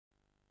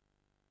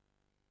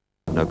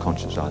no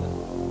conscience either.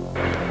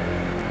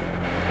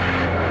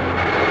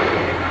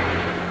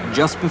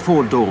 Just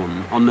before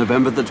dawn, on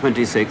November the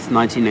 26th,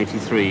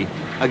 1983,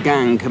 a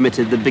gang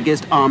committed the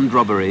biggest armed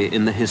robbery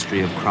in the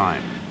history of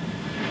crime.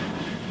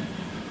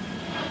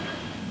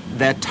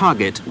 Their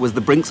target was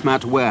the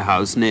Brinksmat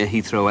warehouse near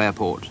Heathrow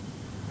Airport.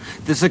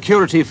 The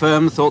security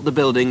firm thought the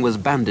building was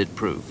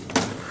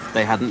bandit-proof.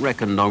 They hadn't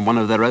reckoned on one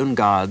of their own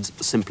guards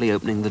simply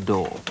opening the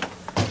door.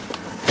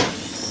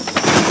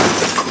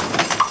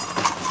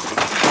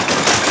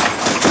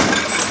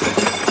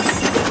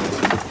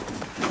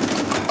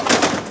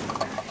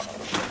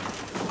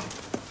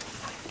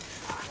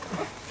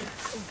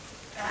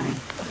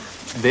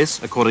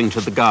 This, according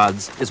to the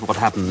guards, is what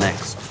happened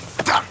next.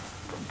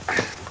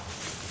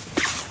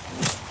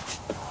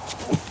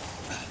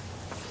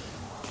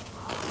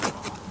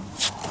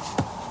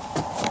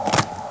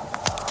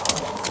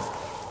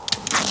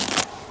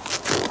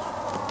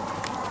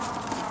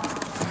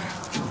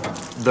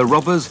 The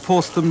robbers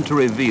forced them to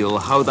reveal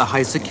how the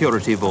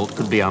high-security vault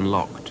could be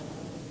unlocked.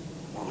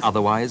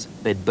 Otherwise,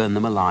 they'd burn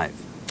them alive.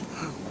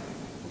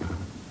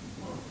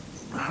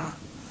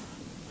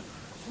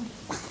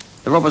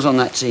 The robbers on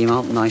that team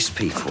aren't nice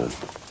people.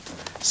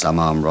 Some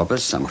armed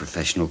robbers, some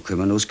professional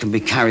criminals can be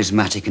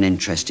charismatic and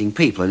interesting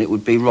people, and it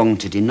would be wrong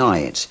to deny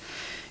it.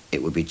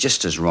 It would be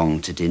just as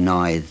wrong to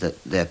deny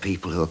that they're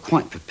people who are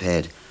quite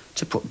prepared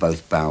to put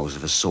both barrels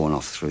of a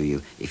sawn-off through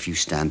you if you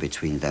stand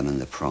between them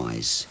and the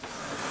prize.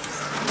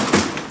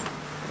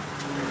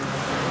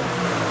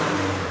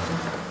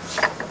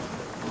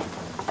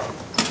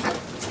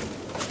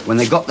 When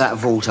they got that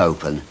vault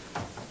open,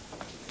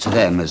 to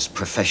them, as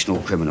professional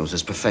criminals,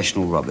 as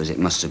professional robbers, it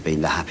must have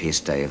been the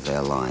happiest day of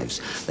their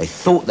lives. They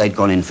thought they'd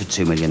gone in for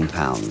 £2 million.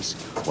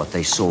 What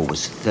they saw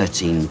was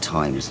 13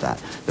 times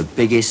that, the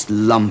biggest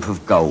lump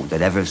of gold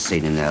they'd ever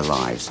seen in their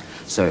lives.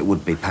 So it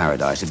would be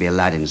paradise, it'd be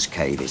Aladdin's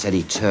cave. It's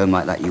any term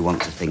like that you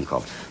want to think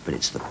of, but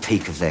it's the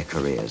peak of their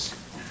careers.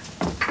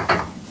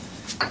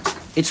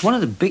 It's one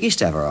of the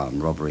biggest ever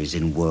armed robberies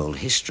in world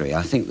history.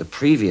 I think the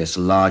previous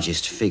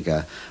largest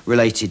figure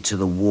related to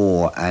the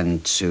war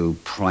and to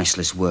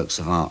priceless works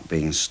of art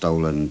being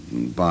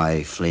stolen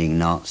by fleeing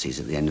Nazis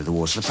at the end of the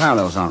war. So the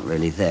parallels aren't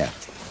really there.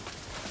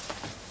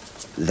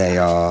 They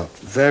are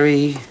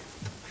very,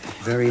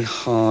 very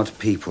hard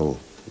people.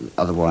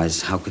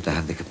 Otherwise, how could they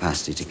have the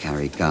capacity to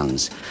carry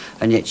guns?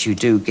 And yet you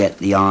do get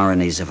the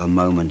ironies of a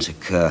moment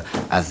occur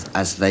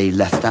as they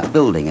left that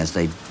building, as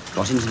they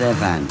got into their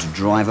van to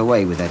drive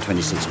away with their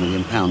 £26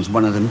 million.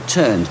 One of them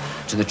turned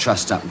to the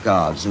trussed-up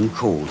guards and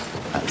called,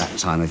 at that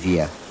time of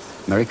year,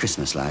 "Merry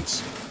Christmas,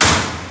 lads."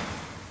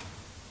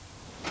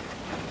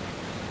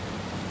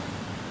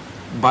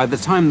 By the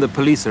time the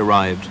police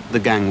arrived, the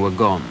gang were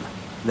gone.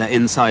 Their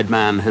inside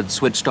man had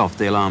switched off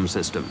the alarm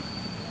system.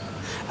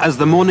 As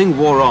the morning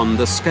wore on,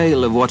 the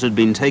scale of what had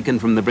been taken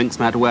from the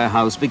Brinksmat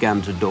warehouse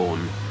began to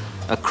dawn.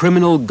 A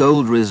criminal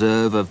gold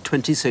reserve of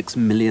 £26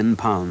 million,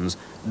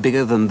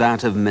 bigger than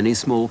that of many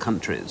small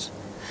countries.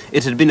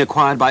 It had been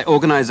acquired by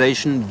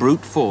organisation,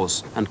 brute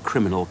force and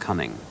criminal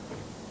cunning.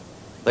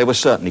 They were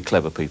certainly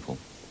clever people,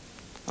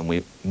 and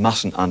we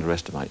mustn't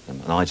underestimate them,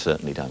 and I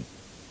certainly don't.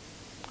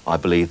 I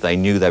believe they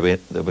knew they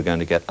were going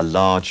to get a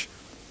large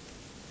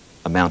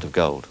amount of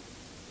gold.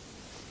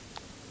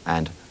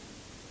 And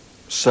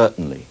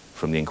certainly,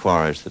 from the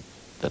inquiries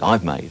that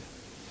I've made,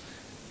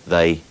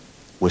 they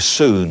were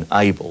soon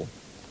able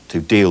to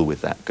deal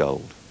with that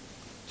gold.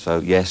 So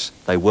yes,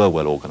 they were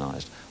well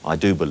organised. I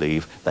do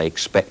believe they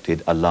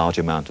expected a large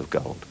amount of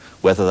gold.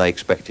 Whether they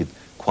expected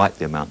quite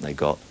the amount they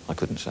got, I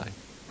couldn't say.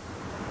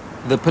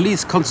 The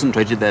police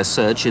concentrated their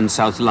search in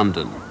South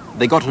London.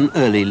 They got an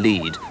early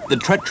lead. The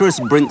treacherous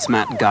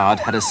Brinksmat guard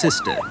had a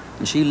sister,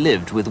 and she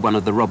lived with one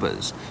of the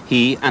robbers.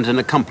 He and an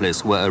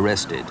accomplice were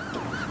arrested.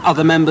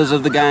 Other members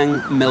of the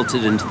gang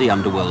melted into the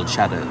underworld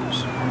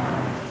shadows.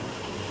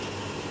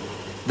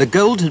 The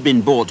gold had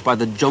been bought by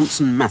the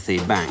Johnson Matthey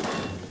Bank.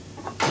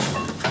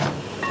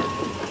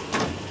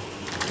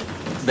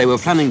 They were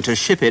planning to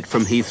ship it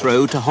from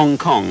Heathrow to Hong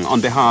Kong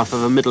on behalf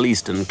of a Middle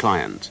Eastern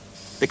client.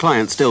 The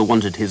client still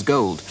wanted his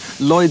gold.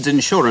 Lloyd's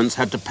Insurance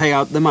had to pay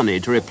out the money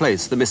to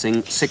replace the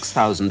missing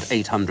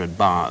 6,800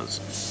 bars.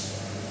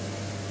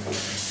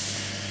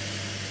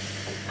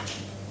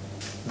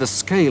 The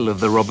scale of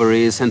the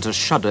robbery sent a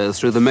shudder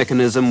through the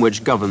mechanism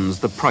which governs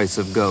the price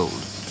of gold.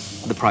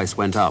 The price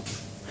went up.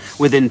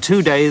 Within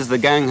 2 days, the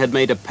gang had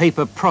made a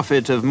paper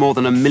profit of more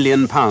than £1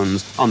 million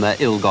on their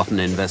ill-gotten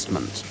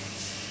investment.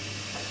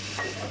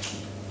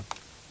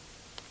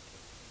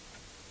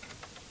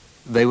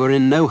 They were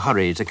in no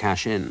hurry to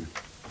cash in.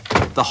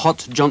 The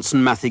hot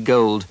Johnson Matthey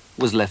gold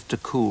was left to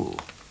cool.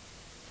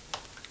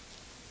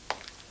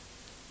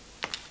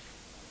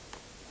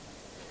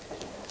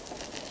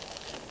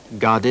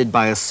 Guarded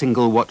by a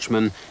single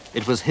watchman,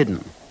 it was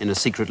hidden in a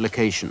secret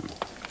location,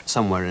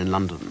 somewhere in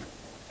London.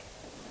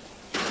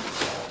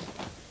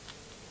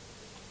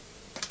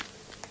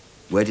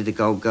 Where did the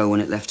gold go when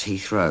it left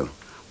Heathrow?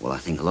 Well, I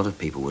think a lot of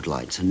people would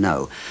like to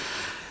know.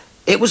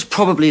 It was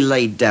probably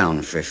laid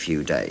down for a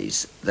few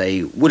days.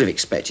 They would have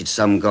expected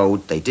some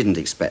gold, they didn't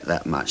expect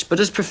that much. But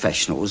as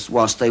professionals,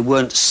 whilst they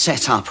weren't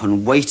set up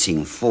and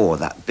waiting for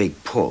that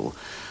big pull,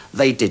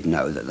 they did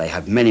know that they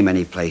had many,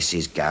 many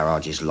places,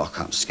 garages,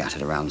 lockups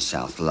scattered around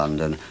South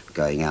London,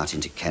 going out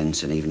into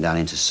Kent and even down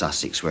into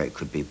Sussex where it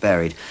could be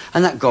buried.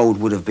 And that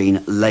gold would have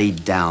been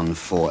laid down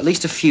for at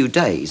least a few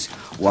days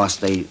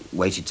whilst they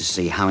waited to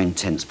see how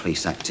intense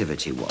police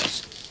activity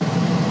was.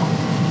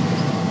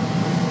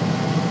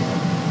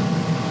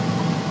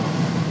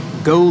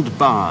 Gold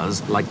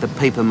bars, like the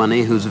paper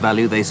money whose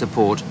value they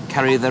support,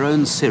 carry their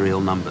own serial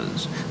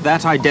numbers.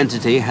 That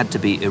identity had to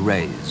be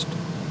erased.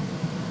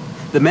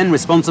 The men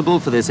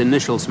responsible for this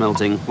initial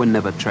smelting were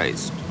never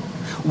traced.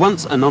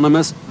 Once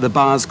anonymous, the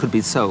bars could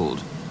be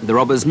sold. The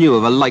robbers knew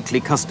of a likely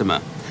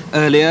customer.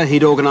 Earlier,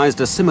 he'd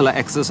organized a similar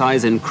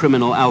exercise in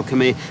criminal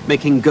alchemy,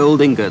 making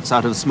gold ingots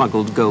out of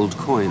smuggled gold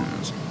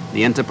coins.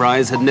 The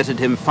enterprise had netted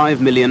him £5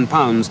 million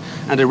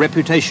and a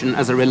reputation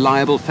as a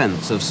reliable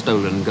fence of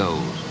stolen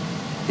gold.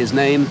 His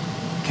name,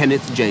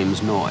 Kenneth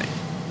James Noy.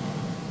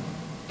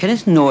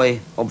 Kenneth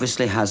Noy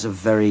obviously has a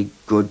very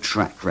good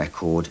track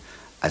record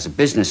as a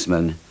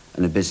businessman,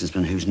 and a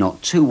businessman who's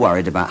not too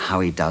worried about how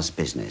he does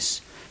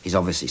business. He's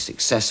obviously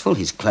successful,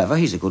 he's clever,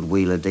 he's a good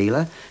wheeler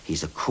dealer,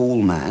 he's a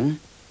cool man,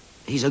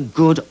 he's a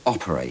good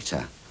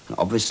operator. And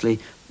obviously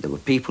there were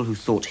people who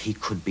thought he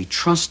could be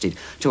trusted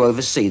to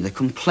oversee the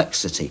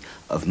complexity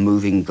of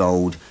moving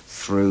gold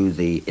through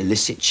the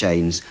illicit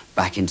chains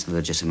back into the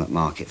legitimate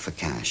market for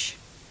cash.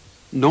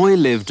 Noy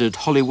lived at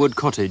Hollywood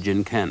Cottage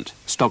in Kent,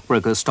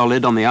 stockbroker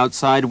stolid on the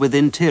outside with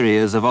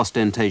interiors of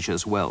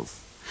ostentatious wealth.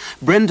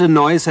 Brenda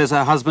Noy says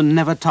her husband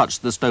never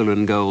touched the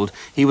stolen gold.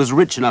 He was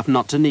rich enough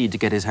not to need to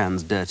get his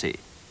hands dirty.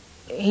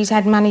 He's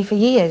had money for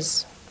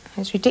years.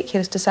 It's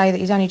ridiculous to say that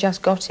he's only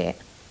just got it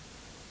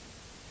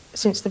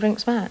since the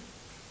Brinks Mat.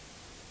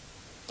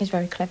 He's a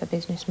very clever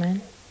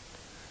businessman.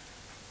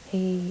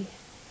 He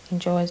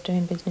enjoys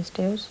doing business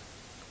deals.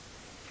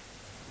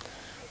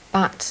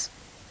 But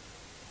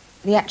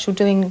the actual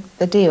doing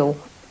the deal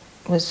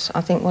was,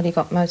 I think, what he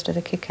got most of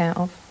the kick out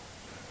of.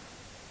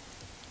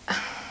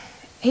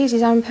 He's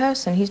his own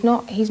person. He's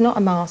not a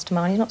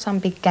mastermind. He's not some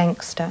big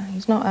gangster.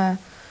 He's not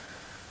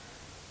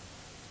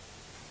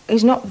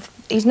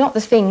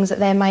the things that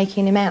they're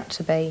making him out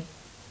to be.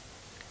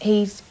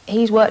 He's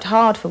worked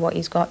hard for what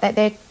he's got.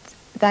 They've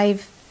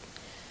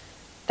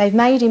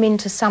made him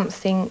into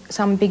something,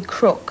 some big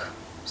crook,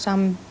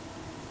 some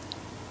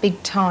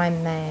big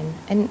time man,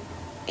 and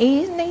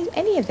he isn't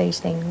any of these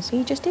things.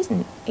 He just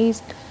isn't.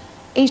 He's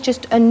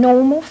just a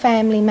normal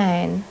family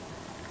man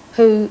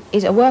who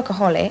is a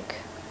workaholic,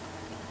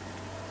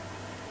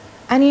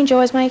 and he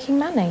enjoys making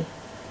money.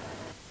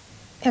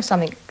 If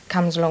something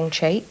comes along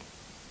cheap,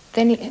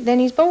 then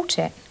he's bought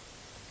it,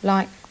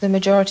 like the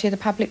majority of the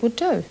public would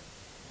do.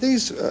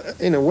 These,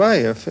 in a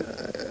way, are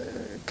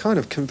kind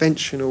of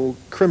conventional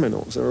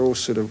criminals. They're all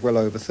sort of well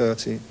over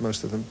 30,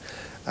 most of them.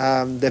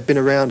 They've been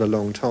around a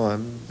long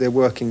time. They're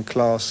working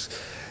class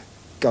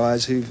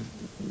guys who've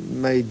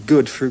made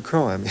good through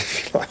crime,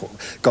 if you like, or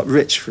got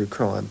rich through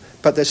crime,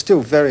 but they're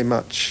still very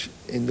much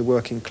in the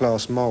working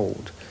class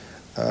mould.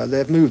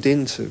 They've moved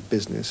into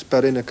business,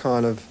 but in a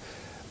kind of,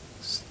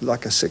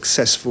 like a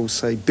successful,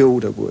 say,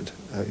 builder would,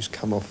 who's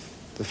come off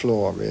the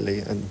floor, really,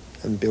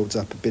 and builds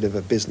up a bit of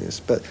a business,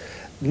 but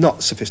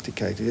not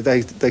sophisticated.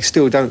 They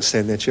still don't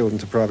send their children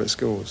to private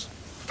schools.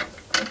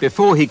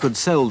 Before he could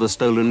sell the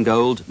stolen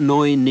gold,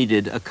 Noy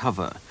needed a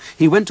cover.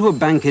 He went to a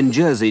bank in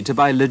Jersey to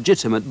buy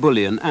legitimate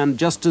bullion and,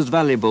 just as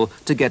valuable,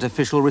 to get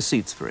official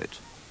receipts for it.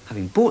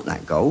 Having bought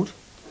that gold,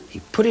 he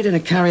put it in a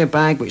carrier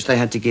bag which they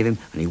had to give him,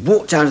 and he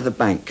walked out of the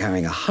bank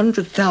carrying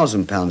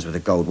 £100,000 worth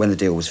of gold when the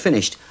deal was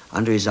finished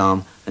under his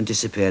arm and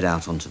disappeared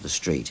out onto the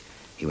street.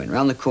 He went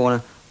round the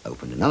corner,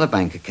 opened another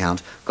bank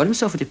account, got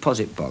himself a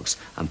deposit box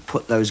and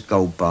put those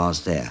gold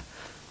bars there.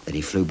 Then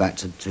he flew back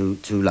to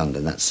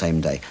London that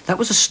same day. That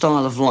was a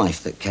style of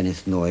life that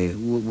Kenneth Noy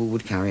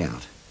would carry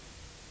out.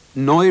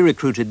 Noy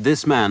recruited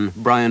this man,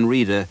 Brian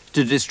Reeder,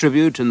 to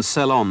distribute and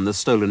sell on the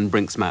stolen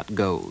Brinks Mat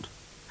gold.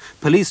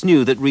 Police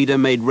knew that Reeder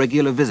made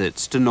regular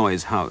visits to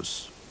Noy's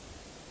house.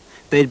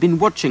 They'd been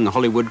watching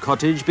Hollywood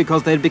Cottage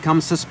because they'd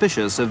become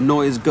suspicious of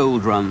Noy's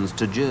gold runs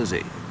to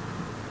Jersey.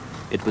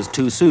 It was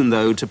too soon,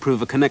 though, to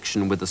prove a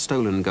connection with the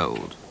stolen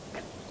gold.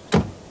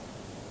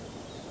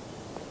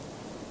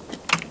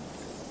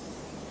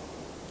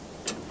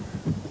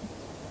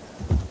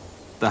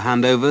 The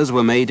handovers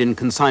were made in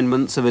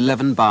consignments of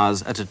 11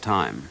 bars at a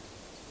time.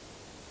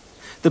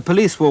 The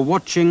police were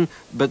watching,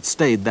 but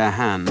stayed their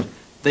hand.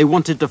 They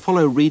wanted to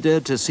follow Reeder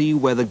to see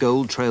where the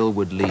gold trail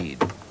would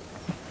lead.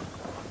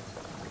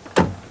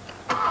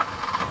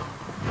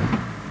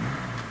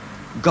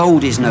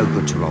 Gold is no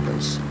good to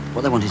robbers.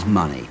 What they want is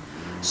money.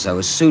 So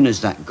as soon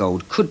as that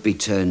gold could be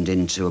turned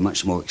into a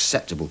much more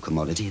acceptable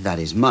commodity, that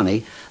is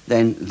money,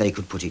 then they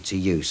could put it to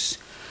use.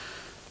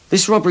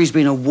 This robbery's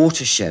been a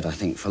watershed, I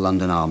think, for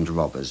London armed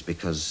robbers,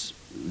 because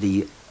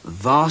the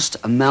vast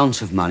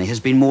amount of money has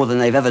been more than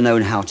they've ever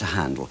known how to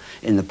handle.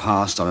 In the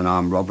past, on an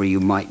armed robbery, you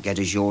might get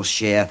as your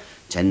share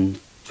 10,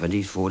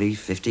 20, 40,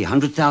 50,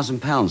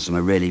 100,000 pounds from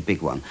a really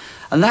big one.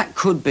 And that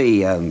could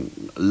be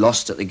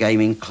lost at the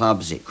gaming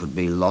clubs, it could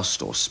be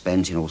lost or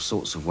spent in all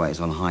sorts of ways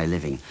on high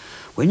living.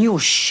 When your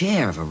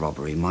share of a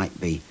robbery might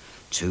be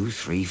 2,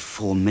 3,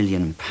 4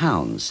 million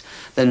pounds,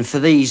 then for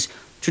these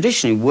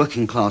traditionally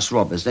working class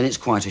robbers, then it's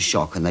quite a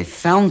shock, and they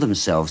found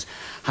themselves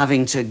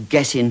having to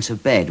get into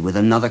bed with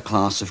another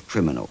class of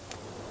criminal.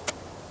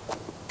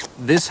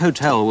 This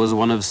hotel was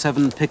one of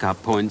 7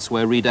 pickup points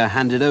where Reader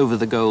handed over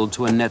the gold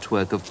to a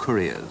network of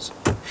couriers.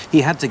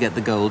 He had to get the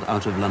gold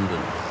out of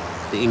London.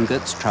 The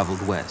ingots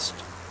travelled west.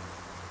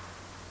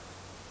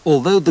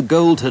 Although the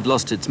gold had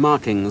lost its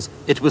markings,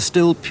 it was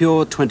still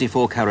pure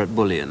 24-carat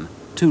bullion,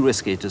 too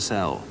risky to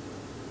sell.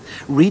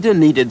 Reader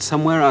needed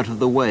somewhere out of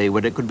the way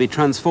where it could be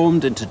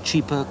transformed into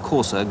cheaper,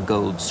 coarser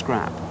gold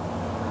scrap.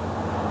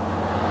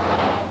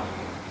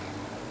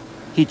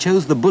 He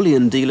chose the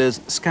bullion dealer's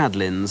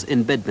Scadlins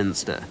in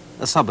Bedminster,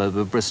 a suburb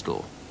of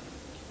Bristol.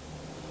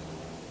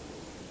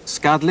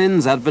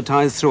 Scadlins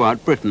advertised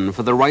throughout Britain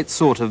for the right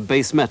sort of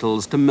base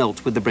metals to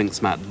melt with the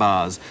Brinksmat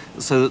bars,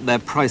 so that their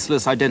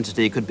priceless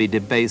identity could be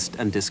debased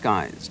and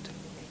disguised.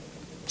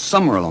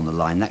 Somewhere along the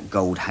line, that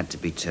gold had to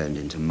be turned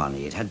into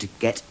money. It had to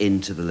get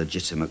into the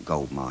legitimate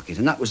gold market,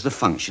 and that was the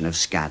function of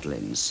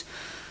Scadlins.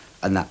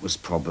 And that was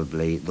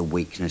probably the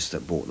weakness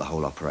that brought the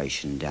whole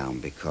operation down,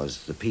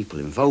 because the people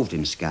involved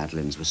in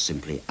Scadlins were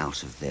simply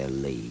out of their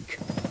league.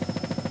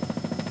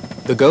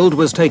 The gold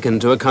was taken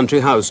to a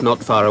country house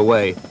not far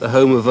away, the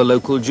home of a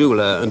local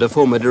jeweller and a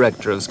former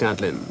director of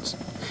Scadlins.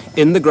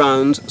 In the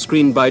grounds,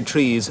 screened by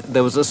trees,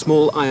 there was a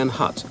small iron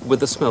hut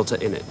with a smelter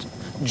in it.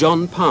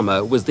 John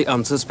Palmer was the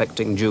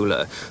unsuspecting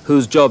jeweller,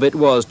 whose job it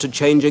was to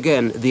change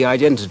again the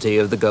identity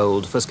of the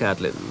gold for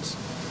Scadlins.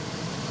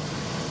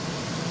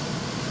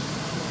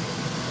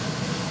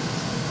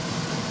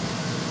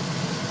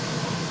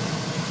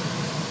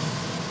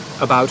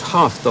 About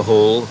half the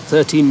haul,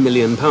 £13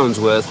 million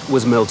worth,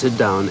 was melted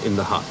down in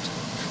the hut.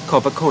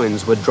 Copper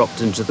coins were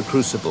dropped into the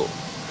crucible.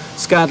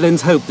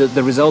 Scadlins hoped that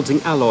the resulting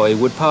alloy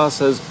would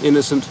pass as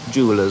innocent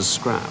jeweller's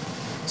scrap.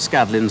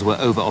 Scadlins were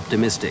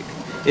over-optimistic.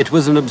 It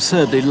was an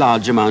absurdly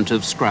large amount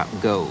of scrap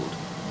gold.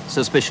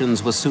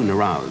 Suspicions were soon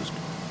aroused.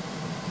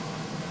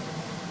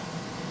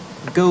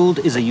 Gold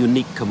is a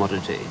unique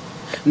commodity.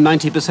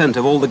 90%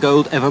 of all the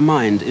gold ever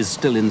mined is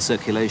still in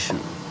circulation.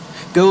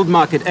 Gold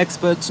market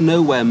experts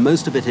know where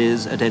most of it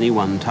is at any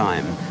one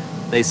time.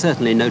 They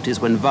certainly notice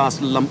when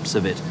vast lumps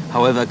of it,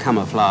 however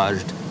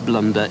camouflaged,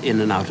 blunder in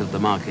and out of the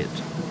market.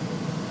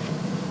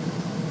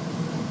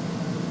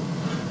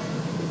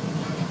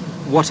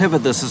 Whatever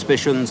the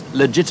suspicions,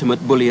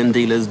 legitimate bullion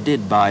dealers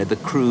did buy the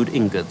crude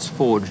ingots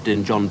forged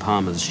in John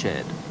Palmer's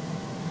shed.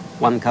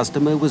 One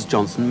customer was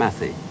Johnson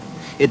Matthey.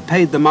 It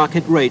paid the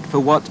market rate for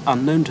what,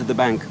 unknown to the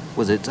bank,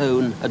 was its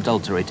own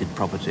adulterated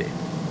property.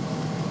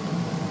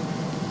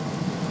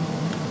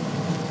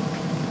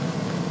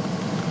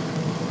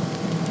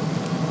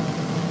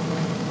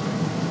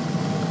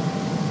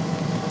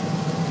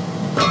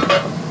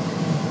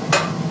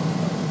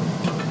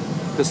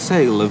 The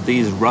sale of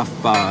these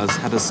rough bars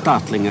had a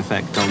startling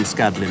effect on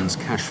Scadlin's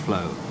cash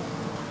flow.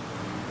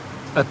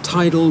 A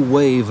tidal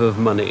wave of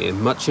money,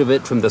 much of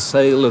it from the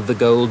sale of the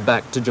gold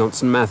back to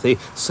Johnson Matthey,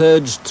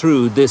 surged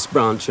through this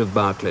branch of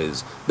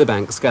Barclays, the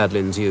bank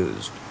Scadlins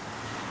used.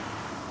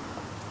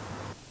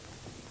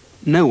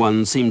 No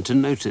one seemed to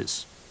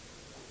notice.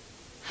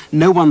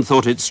 No one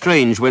thought it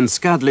strange when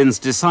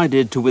Scadlins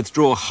decided to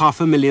withdraw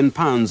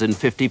 £500,000 in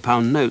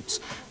 £50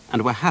 notes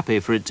and were happy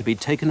for it to be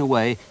taken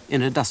away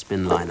in a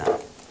dustbin liner.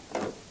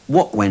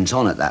 What went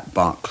on at that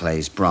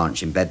Barclays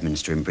branch in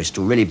Bedminster in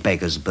Bristol really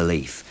beggars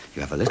belief.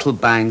 You have a little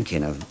bank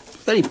in a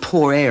very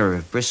poor area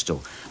of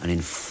Bristol, and in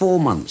 4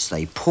 months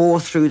they pour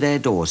through their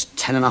doors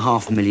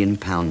 £10.5 million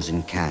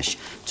in cash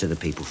to the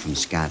people from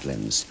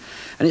Scadlins.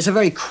 And it's a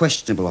very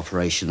questionable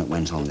operation that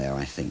went on there,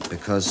 I think,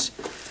 because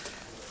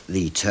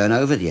the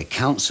turnover, the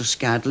accounts of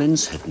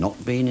Scadlins had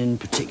not been in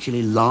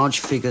particularly large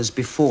figures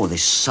before.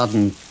 This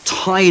sudden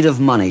tide of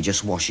money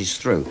just washes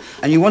through.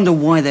 And you wonder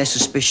why their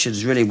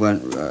suspicions really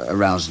weren't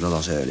aroused a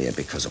lot earlier,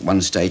 because at one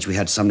stage we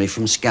had somebody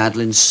from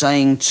Scadlins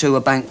saying to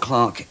a bank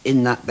clerk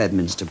in that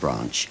Bedminster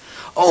branch,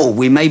 "Oh,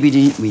 we may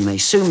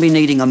soon be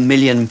needing £1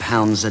 million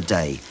a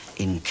day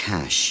in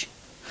cash."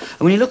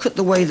 And when you look at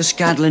the way the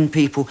Scadlin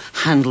people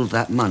handled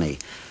that money,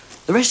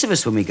 the rest of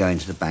us, when we go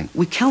into the bank,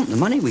 we count the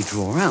money we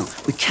draw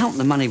out. We count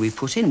the money we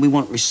put in. We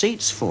want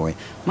receipts for it.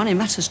 Money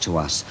matters to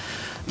us.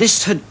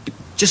 This had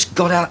just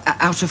got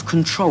out of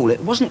control.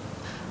 It wasn't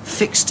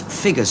fixed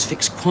figures,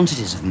 fixed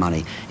quantities of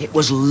money. It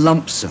was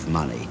lumps of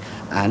money.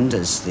 And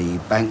as the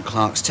bank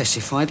clerks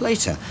testified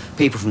later,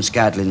 people from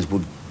Scadlins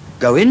would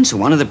go into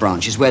one of the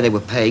branches where they were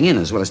paying in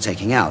as well as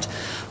taking out,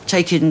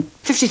 take in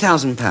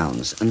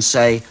 £50,000 and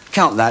say,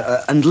 count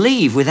that, and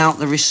leave without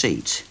the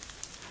receipt.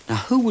 Now,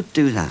 who would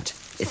do that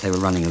if they were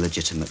running a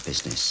legitimate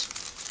business?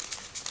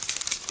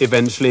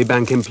 Eventually,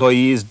 bank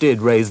employees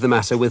did raise the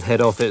matter with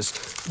head office,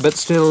 But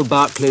still,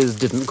 Barclays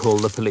didn't call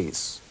the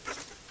police.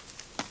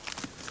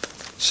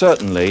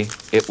 Certainly,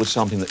 it was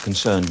something that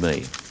concerned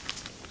me.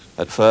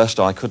 At first,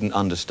 I couldn't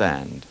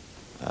understand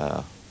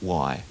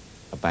why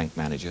a bank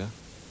manager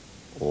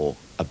or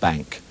a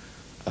bank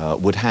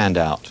would hand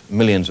out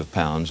millions of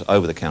pounds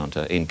over the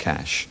counter in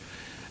cash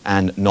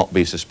and not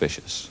be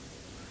suspicious.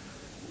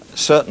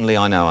 Certainly,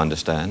 I now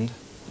understand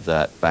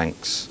that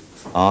banks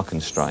are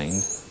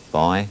constrained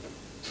by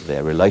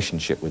their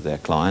relationship with their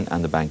client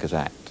and the Bankers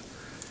Act.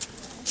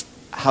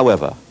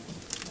 However,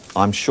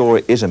 I'm sure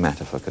it is a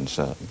matter for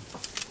concern.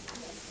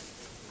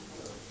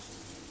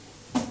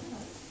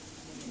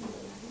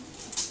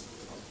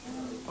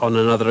 On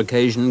another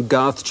occasion,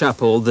 Garth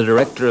Chappell, the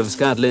director of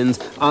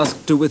Scadlins,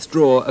 asked to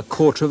withdraw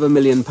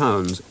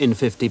 £250,000 in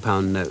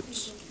 £50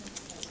 notes.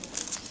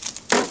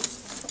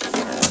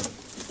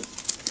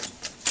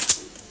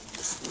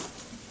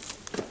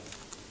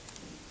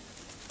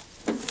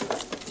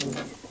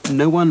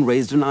 No one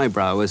raised an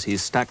eyebrow as he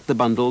stacked the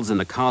bundles in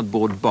a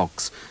cardboard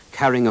box,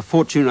 carrying a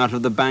fortune out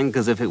of the bank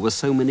as if it were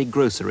so many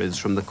groceries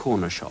from the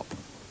corner shop.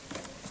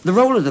 The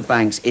role of the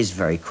banks is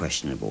very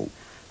questionable.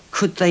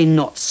 Could they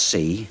not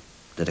see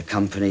that a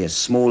company as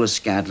small as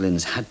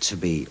Scadlins had to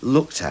be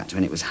looked at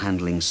when it was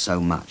handling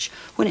so much,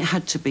 when it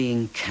had to be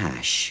in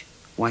cash?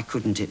 Why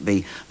couldn't it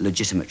be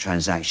legitimate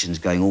transactions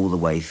going all the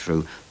way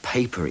through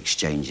paper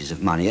exchanges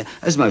of money,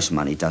 as most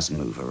money does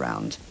move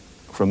around?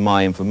 From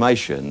my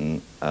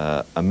information,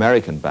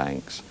 American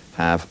banks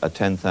have a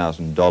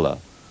 $10,000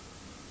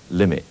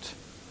 limit.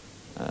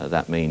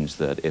 That means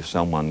that if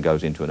someone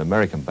goes into an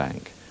American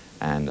bank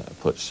and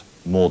puts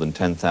more than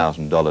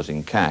 $10,000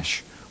 in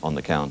cash on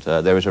the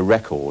counter, there is a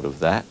record of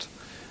that,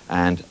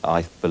 and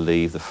I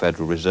believe the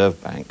Federal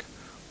Reserve Bank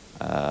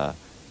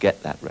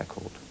get that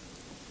record.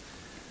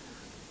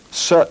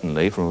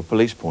 Certainly, from a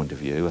police point of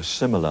view, a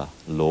similar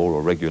law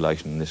or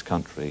regulation in this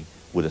country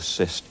would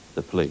assist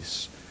the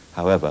police.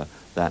 However,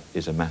 that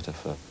is a matter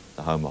for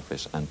the Home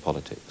Office and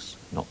politics,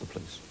 not the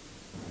police.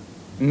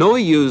 Noy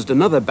used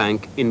another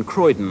bank in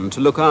Croydon to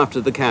look after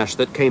the cash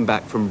that came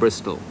back from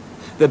Bristol.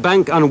 The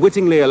bank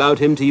unwittingly allowed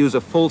him to use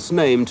a false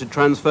name to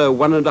transfer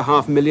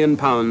 £1.5 million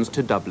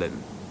to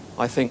Dublin.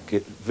 I think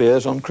it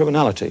veers on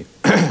criminality.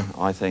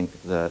 I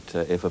think that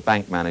if a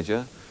bank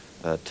manager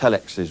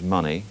telexes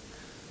money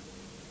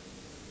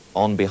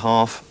on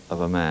behalf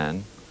of a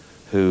man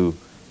who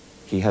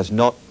he has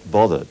not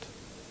bothered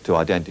to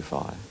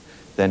identify,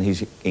 then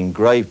he's in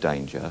grave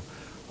danger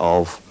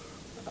of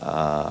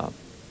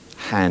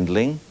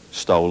handling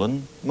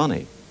stolen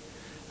money.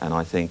 And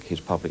I think his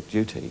public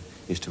duty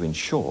is to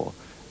ensure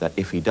that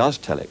if he does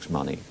telex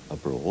money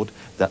abroad,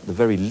 that the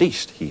very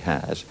least he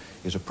has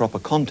is a proper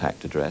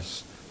contact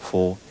address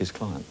for his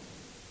client.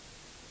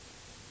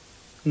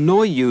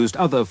 Noy used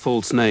other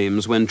false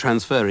names when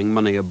transferring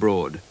money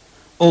abroad.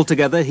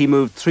 Altogether, he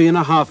moved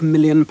 £3.5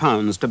 million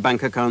to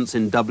bank accounts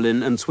in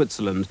Dublin and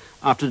Switzerland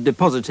after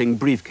depositing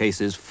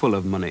briefcases full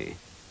of money.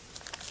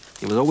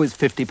 It was always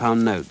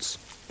 £50 notes,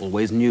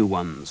 always new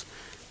ones.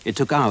 It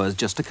took hours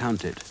just to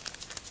count it.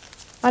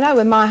 I know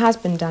when my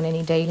husband done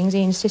any dealings,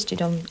 he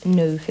insisted on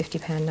new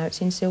 £50 notes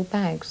in sealed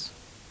bags.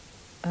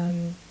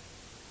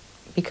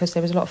 Because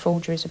there was a lot of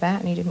forgeries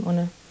about and he didn't want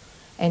to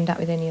end up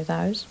with any of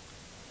those.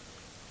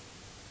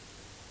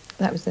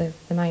 That was the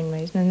main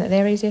reason, and that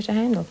they're easier to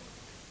handle.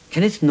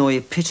 Kenneth Noy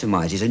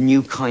epitomises a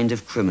new kind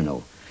of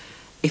criminal.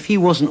 If he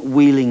wasn't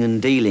wheeling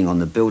and dealing on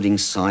the building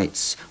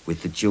sites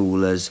with the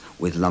jewellers,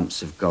 with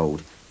lumps of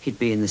gold, he'd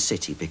be in the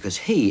city because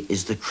he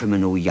is the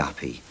criminal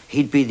yuppie.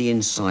 He'd be the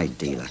inside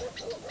dealer.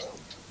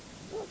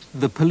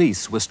 The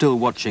police were still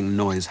watching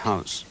Noy's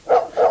house.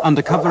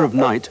 Under cover of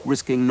night,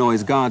 risking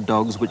Noy's guard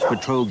dogs which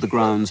patrolled the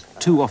grounds,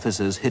 2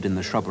 officers hid in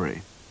the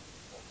shrubbery.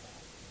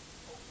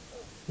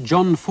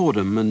 John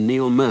Fordham and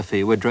Neil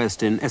Murphy were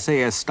dressed in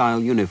SAS-style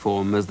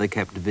uniform as they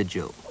kept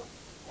vigil.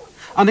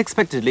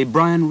 Unexpectedly,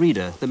 Brian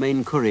Reeder, the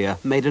main courier,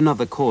 made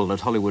another call at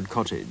Hollywood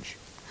Cottage.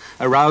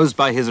 Aroused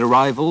by his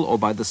arrival or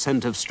by the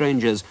scent of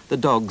strangers, the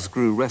dogs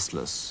grew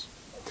restless.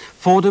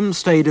 Fordham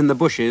stayed in the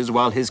bushes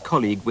while his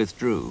colleague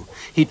withdrew.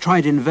 He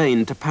tried in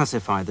vain to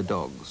pacify the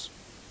dogs.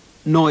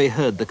 Noy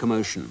heard the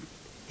commotion.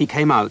 He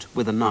came out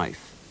with a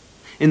knife.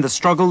 In the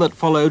struggle that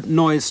followed,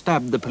 Noy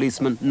stabbed the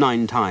policeman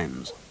 9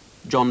 times.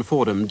 John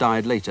Fordham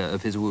died later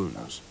of his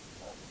wounds.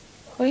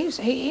 Well,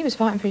 he was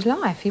fighting for his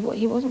life. He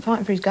wasn't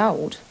fighting for his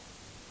gold.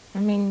 I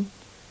mean,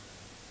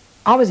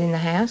 I was in the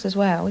house as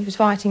well. He was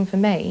fighting for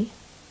me.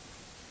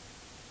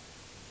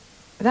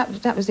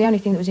 That was the only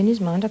thing that was in his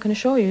mind. I can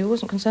assure you he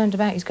wasn't concerned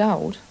about his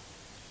gold.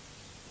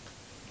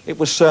 It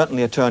was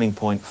certainly a turning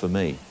point for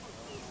me.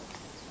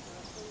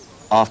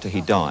 After he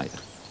died,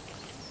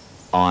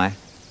 I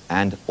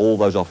and all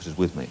those officers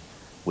with me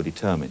were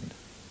determined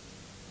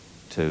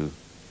to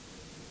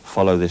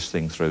follow this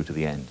thing through to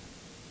the end,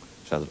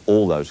 so that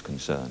all those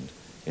concerned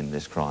in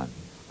this crime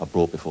are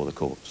brought before the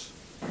courts.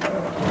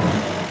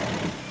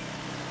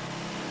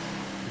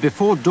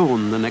 Before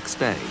dawn the next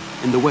day,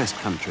 in the West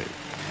Country,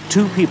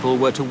 2 people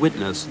were to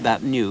witness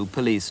that new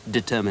police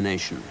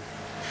determination.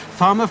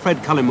 Farmer Fred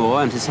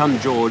Cullimore and his son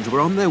George were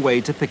on their way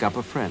to pick up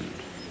a friend.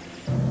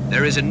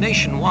 There is a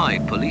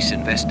nationwide police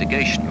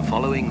investigation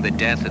following the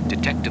death of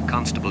Detective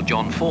Constable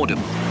John Fordham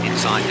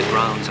inside the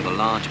grounds of a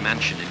large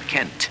mansion in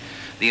Kent.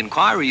 The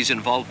inquiries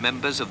involve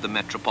members of the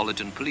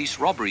Metropolitan Police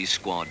Robbery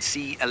Squad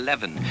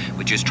C11,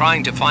 which is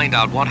trying to find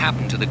out what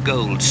happened to the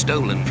gold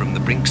stolen from the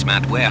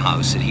Brinksmat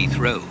warehouse at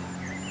Heathrow.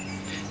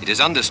 It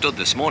is understood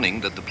this morning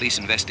that the police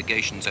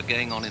investigations are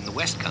going on in the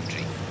West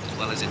Country as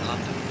well as in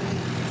London.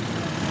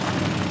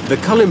 The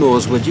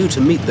Cullimores were due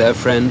to meet their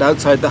friend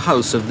outside the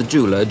house of the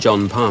jeweller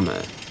John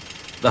Palmer.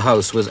 The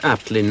house was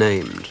aptly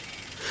named.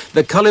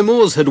 The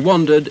Cullimores had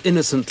wandered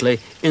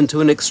innocently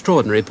into an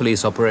extraordinary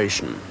police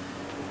operation.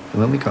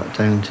 When we got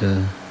down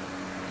to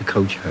the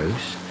coach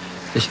house,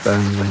 this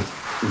van went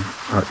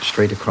parked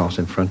straight across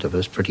in front of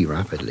us pretty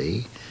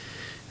rapidly.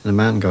 And the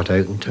man got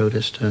out and told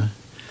us to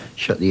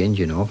shut the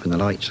engine off and the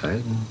lights out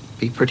and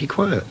be pretty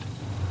quiet.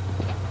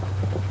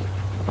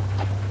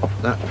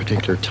 That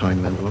particular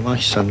time, well, my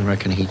son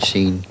reckoned he'd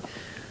seen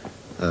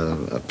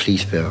a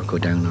police vehicle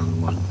down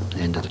on one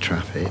end of the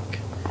traffic,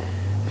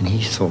 and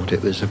he thought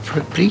it was a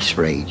police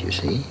raid, you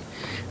see.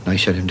 And I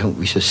said to him, don't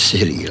be so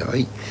silly,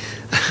 like.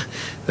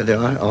 But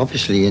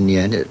obviously, in the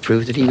end, it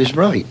proved that he was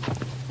right.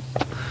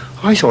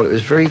 I thought it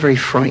was very, very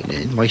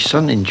frightening. My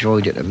son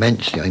enjoyed it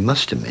immensely, I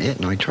must admit,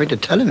 and I tried to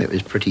tell him it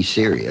was pretty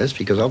serious,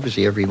 because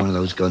obviously every one of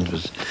those guns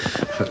was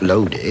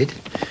loaded,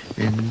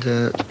 and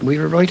we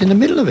were right in the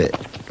middle of it,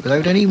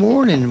 without any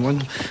warning.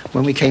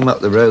 When we came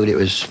up the road,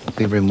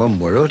 we were in one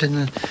world,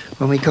 and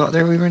when we got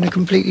there, we were in a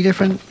completely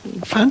different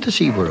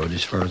fantasy world,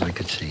 as far as I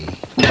could see.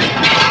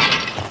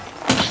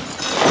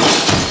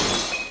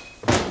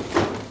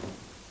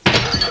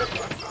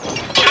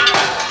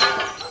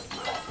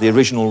 The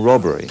original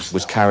robbery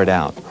was carried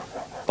out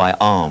by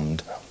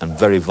armed and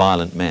very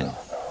violent men.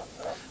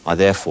 I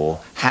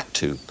therefore had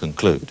to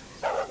conclude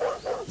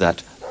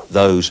that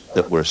those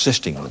that were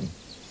assisting them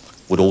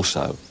would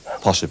also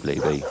possibly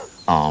be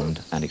armed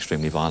and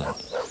extremely violent.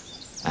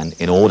 And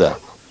in order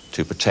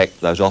to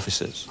protect those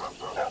officers,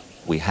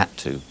 we had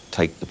to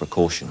take the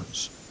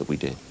precautions that we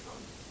did.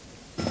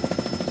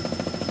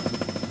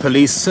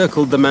 Police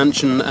circled the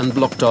mansion and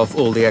blocked off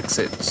all the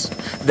exits.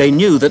 They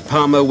knew that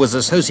Palmer was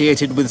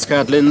associated with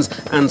Scadlins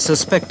and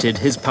suspected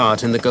his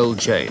part in the gold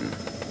chain.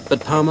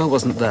 But Palmer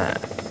wasn't there.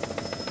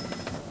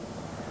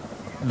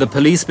 The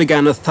police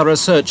began a thorough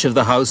search of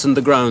the house and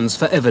the grounds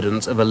for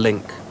evidence of a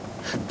link.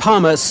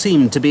 Palmer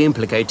seemed to be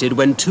implicated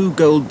when 2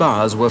 gold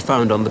bars were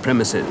found on the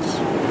premises.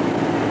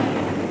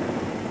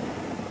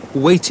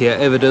 Weightier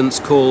evidence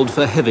called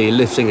for heavy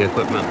lifting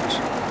equipment.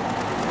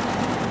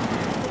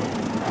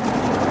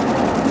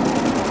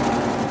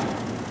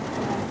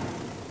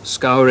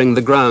 Scouring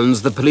the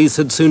grounds, the police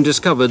had soon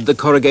discovered the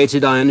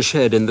corrugated iron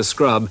shed in the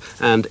scrub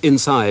and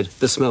inside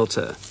the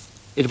smelter.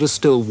 It was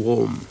still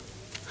warm.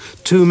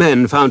 2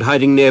 men found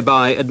hiding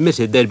nearby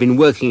admitted they'd been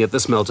working at the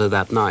smelter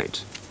that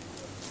night.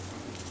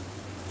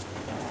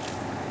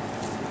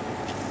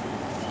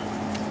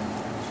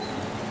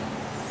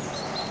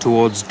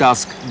 Towards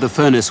dusk, the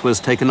furnace was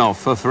taken off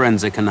for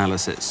forensic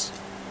analysis.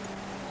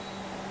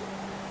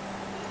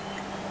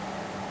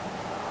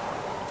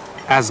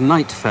 As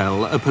night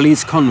fell, a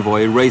police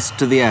convoy raced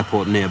to the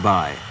airport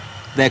nearby.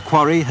 Their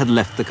quarry had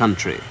left the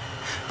country.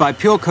 By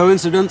pure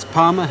coincidence,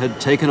 Palmer had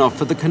taken off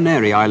for the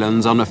Canary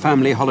Islands on a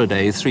family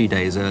holiday 3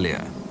 days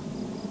earlier.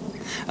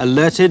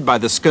 Alerted by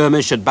the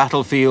skirmish at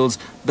battlefields,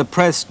 the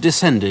press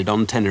descended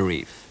on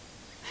Tenerife.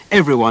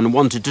 Everyone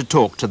wanted to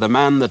talk to the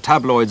man the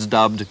tabloids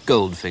dubbed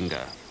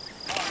Goldfinger.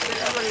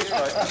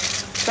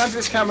 Stand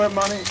this camera,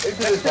 Money.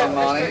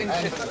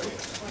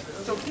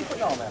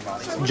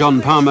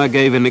 John Palmer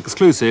gave an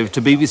exclusive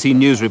to BBC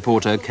News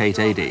reporter Kate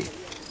Adie.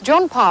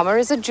 John Palmer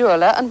is a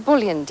jeweller and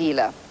bullion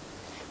dealer.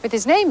 With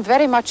his name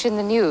very much in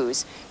the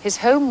news, his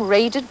home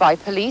raided by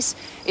police,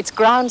 its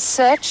grounds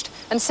searched,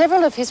 and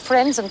several of his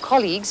friends and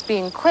colleagues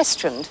being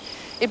questioned,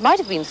 it might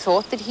have been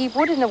thought that he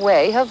would, in a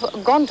way,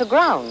 have gone to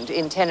ground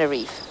in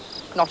Tenerife.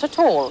 Not at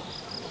all.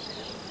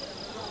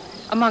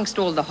 Amongst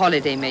all the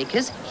holiday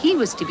makers, he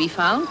was to be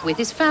found with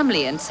his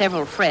family and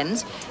several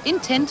friends,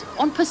 intent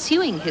on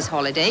pursuing his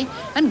holiday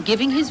and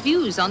giving his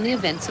views on the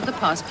events of the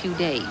past few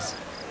days.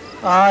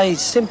 I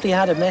simply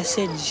had a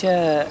message,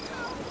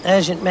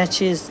 urgent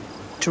messages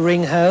to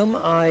ring home.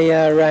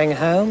 I rang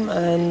home,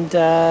 and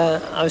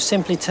I was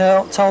simply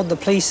told the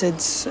police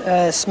had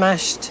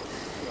smashed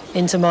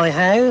into my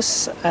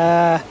house,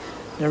 and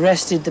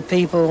arrested the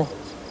people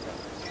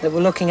that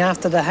were looking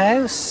after the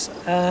house.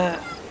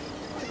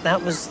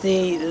 That was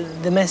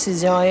the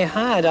message I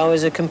had. I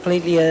was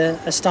completely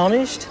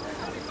astonished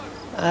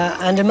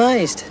and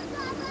amazed.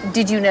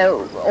 Did you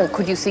know, or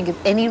could you think of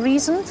any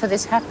reason for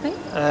this happening?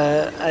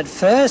 At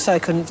first, I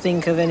couldn't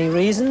think of any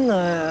reason.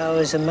 I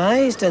was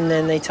amazed, and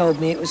then they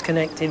told me it was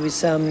connected with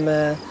some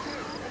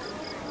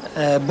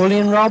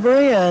bullion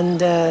robbery and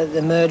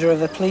the murder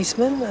of a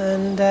policeman,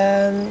 and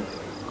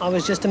I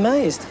was just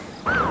amazed.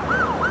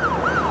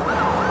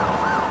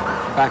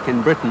 Back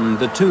in Britain,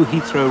 the 2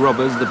 Heathrow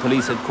robbers the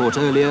police had caught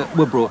earlier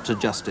were brought to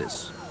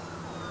justice.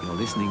 You're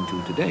listening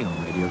to Today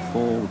on Radio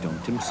 4 with John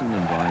Timpson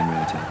and Brian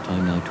Rota.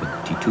 Time now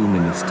 22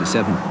 minutes to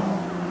 7.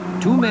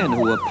 Two men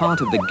who were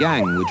part of the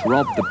gang which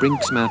robbed the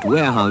Brinksmat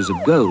warehouse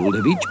of gold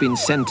have each been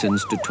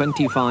sentenced to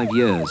 25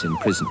 years in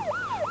prison.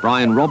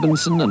 Brian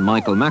Robinson and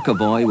Michael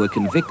McAvoy were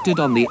convicted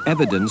on the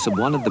evidence of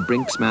one of the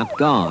Brinksmat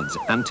guards,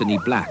 Anthony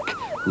Black,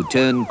 who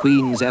turned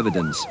Queen's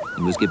evidence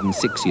and was given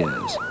 6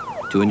 years.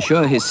 To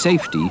ensure his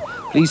safety,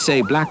 police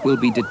say Black will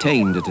be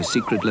detained at a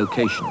secret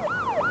location.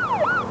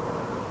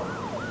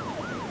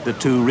 The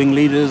two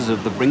ringleaders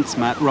of the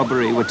Brinksmat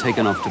robbery were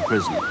taken off to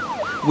prison.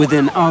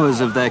 Within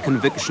hours of their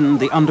conviction,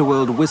 the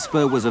underworld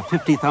whisper was of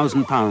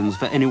 £50,000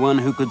 for anyone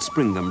who could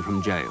spring them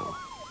from jail.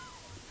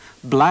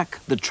 Black,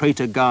 the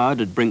traitor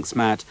guard at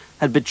Brinksmat,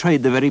 had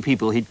betrayed the very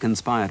people he'd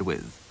conspired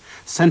with.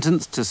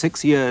 Sentenced to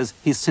 6 years,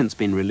 he's since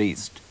been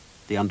released.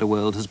 The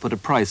underworld has put a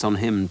price on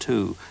him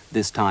too,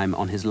 this time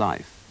on his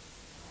life.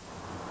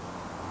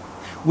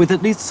 With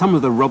at least some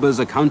of the robbers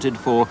accounted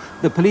for,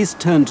 the police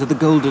turned to the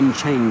Golden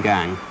Chain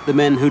Gang, the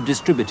men who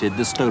distributed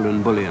the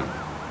stolen bullion.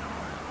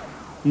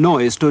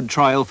 Noy stood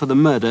trial for the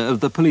murder of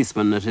the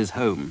policeman at his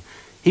home.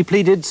 He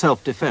pleaded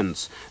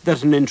self-defense,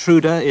 that an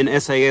intruder in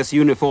SAS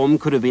uniform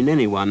could have been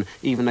anyone,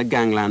 even a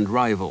gangland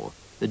rival.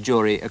 The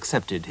jury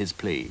accepted his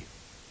plea.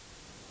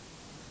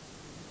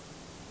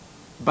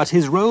 But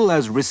his role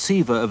as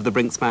receiver of the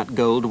Brinksmat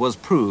gold was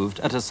proved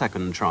at a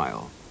second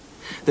trial.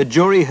 The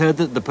jury heard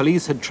that the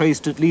police had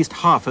traced at least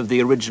half of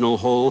the original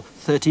haul,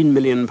 £13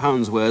 million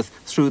worth,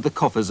 through the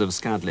coffers of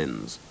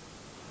Scadlins.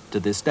 To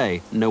this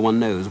day, no one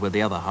knows where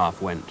the other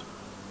half went.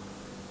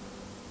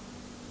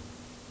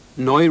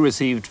 Noy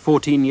received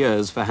 14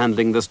 years for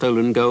handling the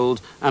stolen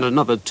gold and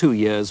another 2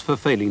 years for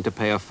failing to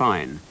pay a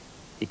fine.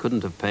 He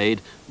couldn't have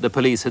paid. The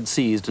police had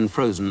seized and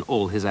frozen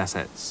all his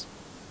assets.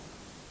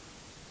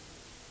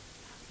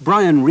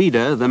 Brian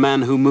Reeder, the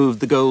man who moved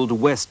the gold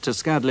west to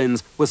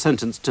Scadlins, was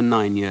sentenced to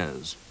 9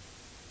 years.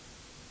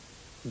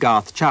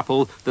 Garth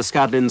Chappell, the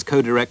Scadlins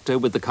co-director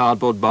with the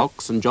cardboard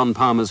box and John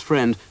Palmer's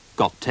friend,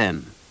 got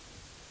 10.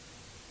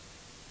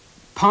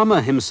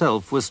 Palmer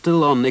himself was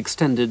still on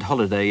extended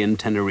holiday in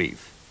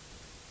Tenerife.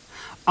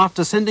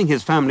 After sending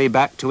his family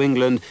back to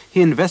England,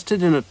 he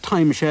invested in a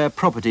timeshare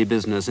property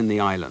business in the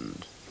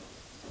island.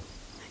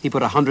 He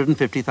put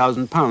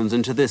 £150,000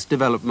 into this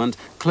development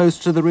close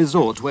to the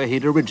resort where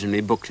he'd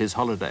originally booked his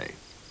holiday.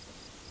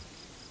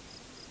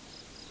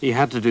 He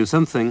had to do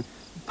something.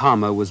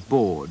 Palmer was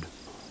bored.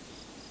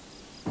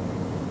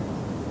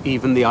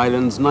 Even the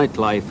island's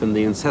nightlife and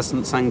the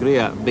incessant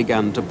sangria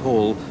began to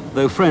pall,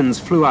 though friends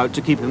flew out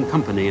to keep him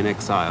company in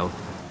exile.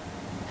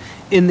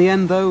 In the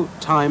end, though,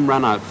 time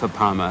ran out for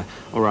Palmer,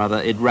 or rather,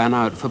 it ran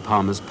out for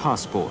Palmer's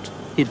passport.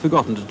 He'd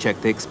forgotten to check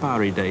the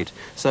expiry date,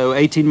 so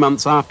 18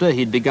 months after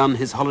he'd begun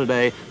his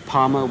holiday,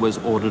 Palmer was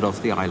ordered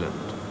off the island.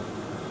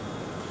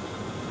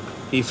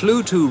 He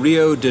flew to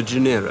Rio de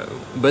Janeiro,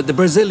 but the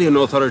Brazilian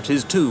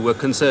authorities too were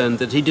concerned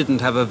that he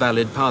didn't have a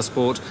valid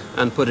passport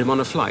and put him on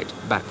a flight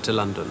back to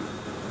London.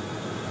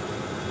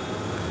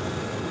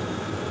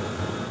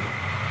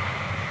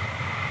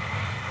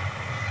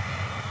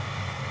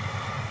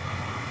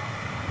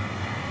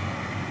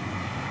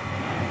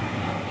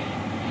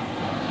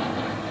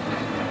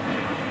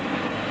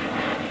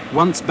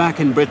 Once back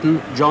in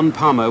Britain, John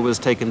Palmer was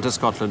taken to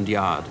Scotland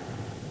Yard.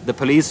 The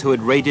police who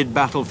had raided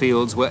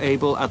battlefields were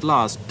able at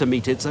last to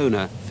meet its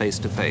owner face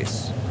to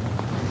face.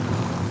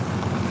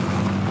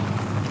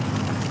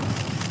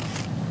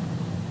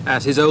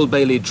 At his Old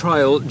Bailey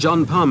trial,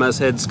 John Palmer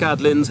said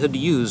Scadlins had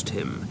used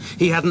him.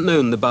 He hadn't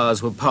known the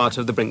bars were part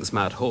of the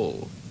Brinksmat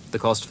haul. The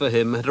cost for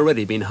him had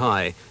already been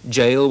high: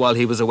 jail while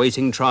he was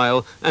awaiting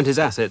trial and his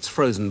assets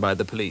frozen by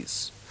the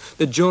police.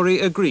 The jury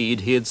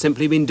agreed he had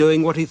simply been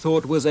doing what he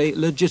thought was a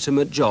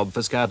legitimate job for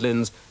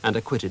Scadlins and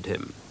acquitted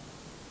him.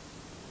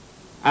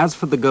 As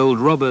for the gold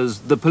robbers,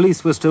 the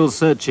police were still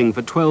searching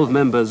for 12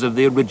 members of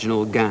the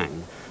original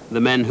gang, the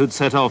men who'd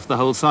set off the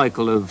whole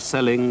cycle of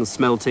selling,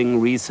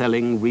 smelting,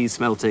 reselling,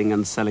 resmelting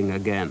and selling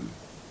again.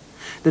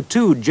 The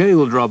two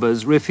jailed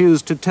robbers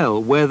refused to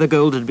tell where the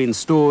gold had been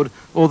stored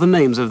or the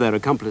names of their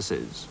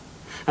accomplices.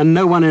 And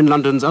no one in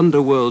London's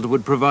underworld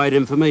would provide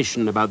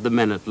information about the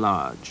men at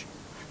large.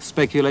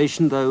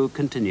 Speculation, though,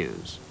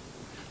 continues.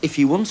 If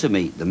you want to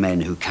meet the men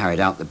who carried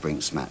out the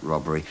Brinksmat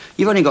robbery,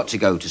 you've only got to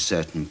go to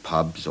certain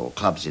pubs or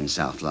clubs in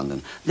South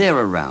London. They're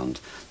around.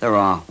 There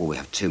are, well, we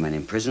have 2 men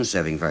in prison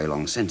serving very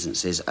long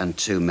sentences and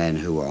 2 men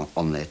who are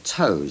on their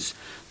toes.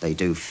 They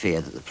do fear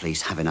that the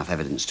police have enough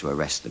evidence to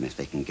arrest them if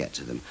they can get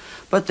to them.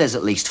 But there's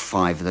at least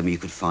 5 of them you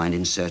could find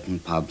in certain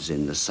pubs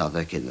in the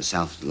Southwark, in the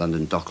South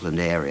London Dockland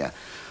area,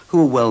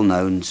 who are well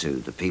known to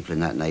the people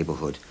in that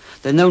neighbourhood.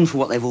 They're known for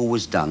what they've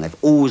always done.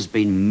 They've always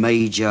been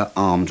major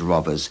armed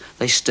robbers.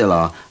 They still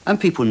are, and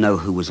people know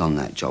who was on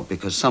that job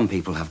because some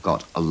people have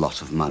got a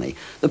lot of money.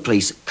 The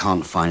police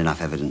can't find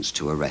enough evidence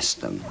to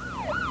arrest them.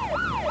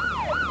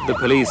 The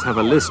police have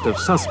a list of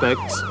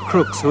suspects,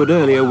 crooks who had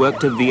earlier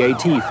worked a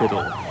VAT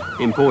fiddle,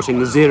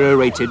 importing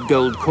zero-rated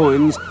gold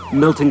coins,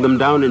 melting them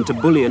down into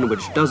bullion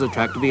which does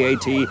attract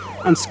VAT,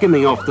 and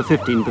skimming off the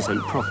 15%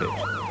 profit.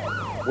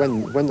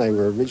 when they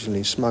were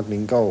originally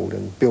smuggling gold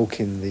and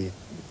bilking the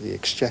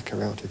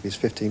exchequer out of his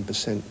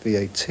 15%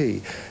 VAT,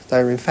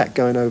 they were in fact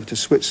going over to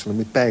Switzerland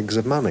with bags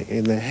of money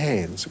in their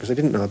hands because they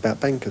didn't know about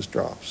bankers'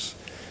 drafts.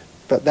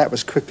 But that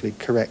was quickly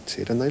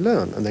corrected, and they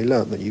learned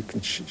that you can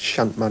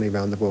shunt money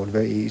around the world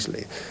very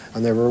easily,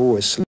 and there were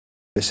always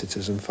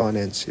solicitors and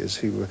financiers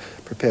who were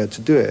prepared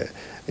to do it.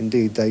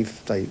 Indeed, they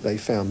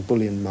found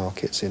bullion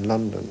markets in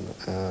London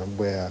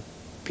where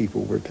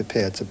people were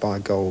prepared to buy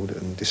gold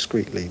and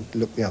discreetly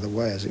look the other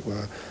way, as it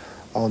were,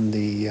 on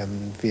the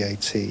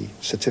VAT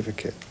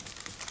certificate.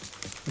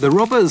 The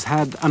robbers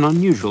had an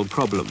unusual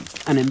problem,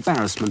 an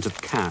embarrassment of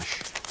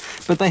cash.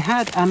 But they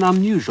had an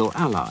unusual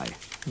ally,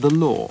 the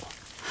law.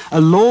 A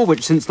law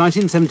which since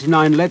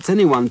 1979 lets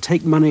anyone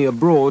take money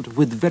abroad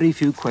with very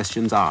few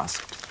questions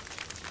asked.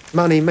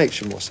 Money makes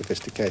you more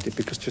sophisticated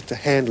because just to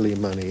handle your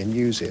money and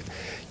use it,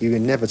 you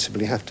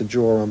inevitably have to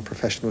draw on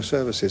professional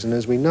services. And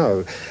as we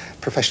know,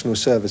 professional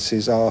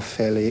services are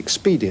fairly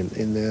expedient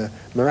in their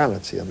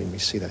morality. I mean, we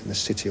see that in the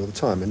city all the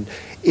time. And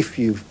if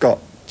you've got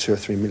 £2 or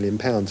 £3 million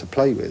to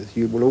play with,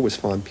 you will always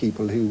find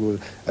people who will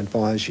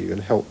advise you and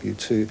help you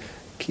to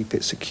keep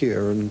it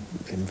secure and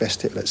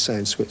invest it, let's say,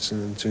 in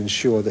Switzerland to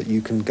ensure that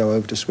you can go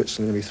over to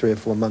Switzerland every 3 or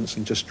 4 months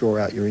and just draw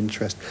out your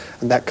interest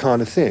and that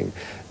kind of thing.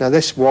 Now,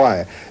 that's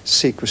why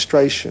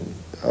sequestration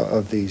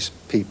of these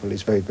people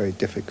is very, very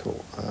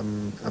difficult.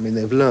 I mean,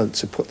 they've learnt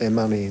to put their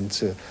money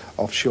into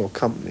offshore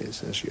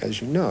companies, as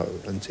you know,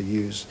 and to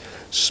use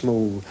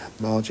small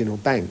marginal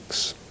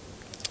banks.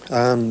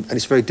 And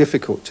it's very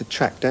difficult to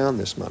track down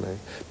this money.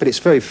 But it's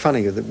very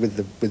funny that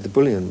with the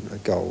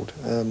bullion gold,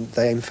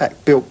 they in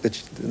fact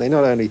they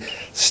not only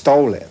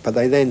stole it, but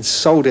they then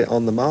sold it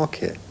on the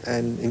market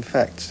and in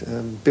fact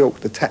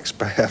bilked the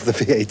taxpayer of the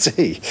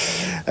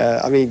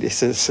VAT. I mean,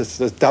 it's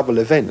a double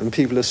event, and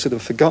people have sort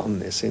of forgotten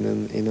this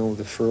in all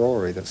the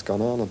furore that's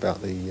gone on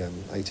about the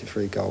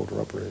 83 gold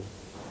robbery.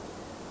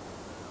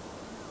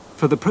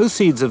 For the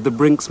proceeds of the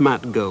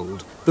Brinks-Mat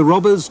gold, the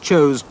robbers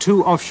chose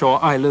 2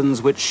 offshore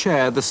islands which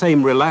share the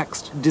same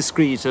relaxed,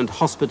 discreet and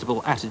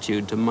hospitable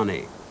attitude to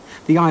money.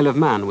 The Isle of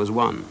Man was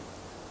one.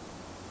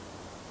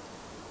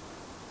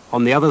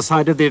 On the other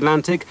side of the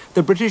Atlantic,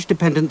 the British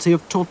dependency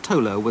of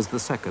Tortola was the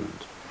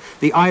second.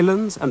 The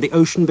islands and the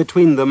ocean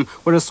between them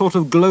were a sort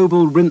of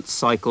global rinse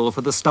cycle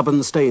for the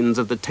stubborn stains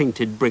of the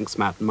tainted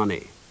Brinks-Mat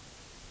money.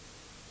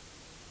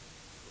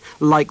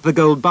 Like the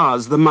gold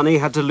bars, the money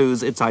had to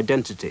lose its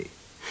identity.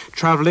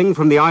 Travelling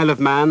from the Isle of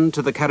Man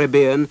to the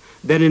Caribbean,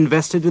 then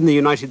invested in the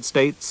United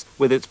States,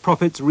 with its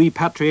profits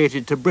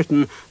repatriated to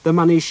Britain, the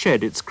money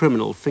shed its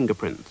criminal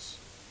fingerprints.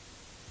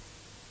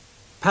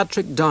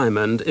 Patrick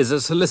Diamond is a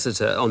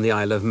solicitor on the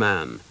Isle of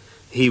Man.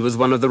 He was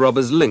one of the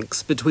robbers'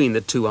 links between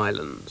the 2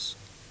 islands.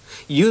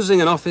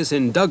 Using an office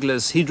in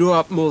Douglas, he drew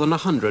up more than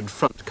 100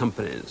 front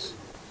companies.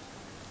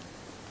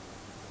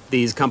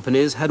 These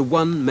companies had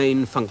one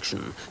main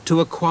function, to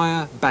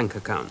acquire bank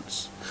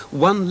accounts.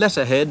 One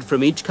letterhead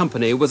from each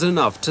company was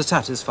enough to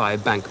satisfy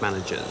bank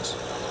managers.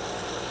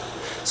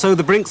 So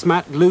the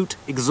Brinks-Mat loot,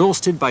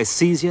 exhausted by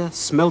seizure,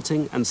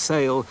 smelting and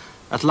sale,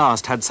 at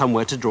last had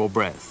somewhere to draw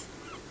breath.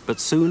 But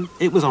soon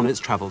it was on its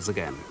travels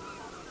again.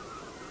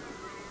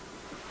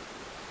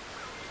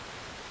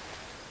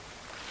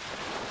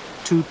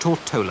 To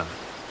Tortola.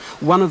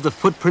 One of the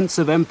footprints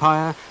of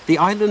empire, the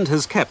island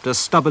has kept a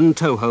stubborn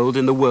toehold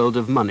in the world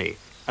of money,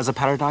 as a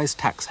paradise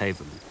tax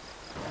haven.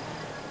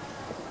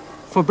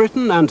 For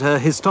Britain and her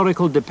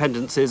historical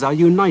dependencies are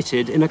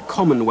united in a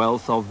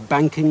commonwealth of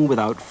banking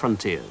without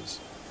frontiers.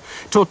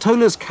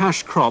 Tortola's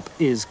cash crop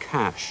is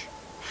cash,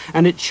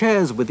 and it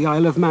shares with the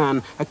Isle of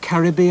Man a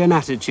Caribbean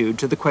attitude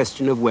to the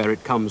question of where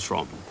it comes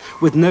from.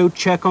 With no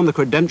check on the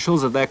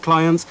credentials of their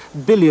clients,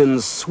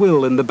 billions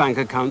swill in the bank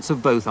accounts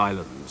of both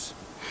islands.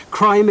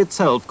 Crime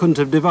itself couldn't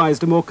have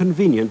devised a more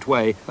convenient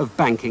way of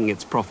banking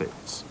its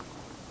profits.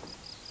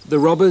 The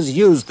robbers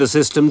used the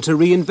system to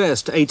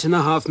reinvest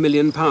 £8.5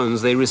 million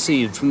they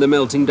received from the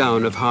melting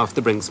down of half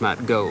the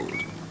Brinks-Mat gold.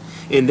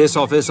 In this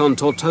office on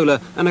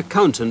Tortola, an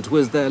accountant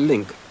was their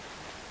link.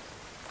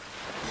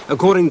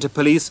 According to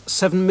police,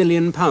 £7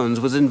 million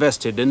was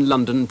invested in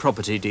London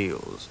property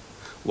deals,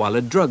 while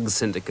a drug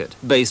syndicate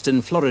based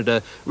in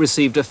Florida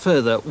received a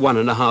further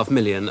 £1.5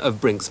 million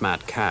of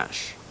Brinks-Mat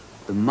cash.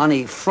 The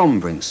money from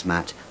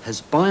Brinks-Mat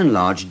has by and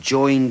large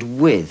joined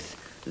with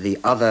the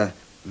other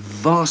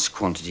vast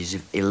quantities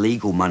of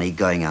illegal money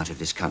going out of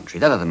this country.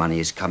 That other money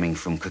is coming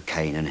from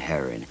cocaine and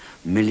heroin,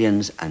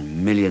 millions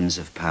and millions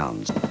of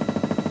pounds.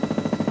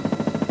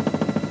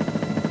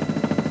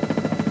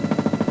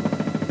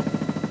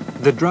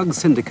 The drug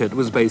syndicate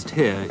was based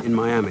here in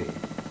Miami.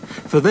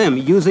 For them,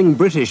 using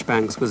British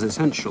banks was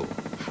essential.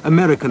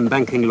 American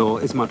banking law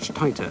is much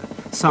tighter.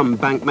 Some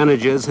bank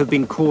managers have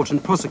been caught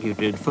and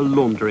prosecuted for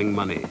laundering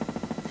money.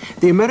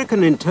 The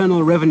American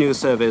Internal Revenue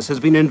Service has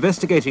been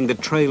investigating the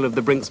trail of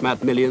the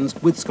Brinks-Mat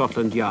millions with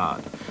Scotland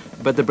Yard,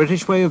 but the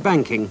British way of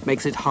banking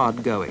makes it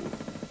hard going.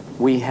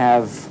 We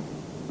have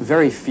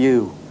very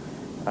few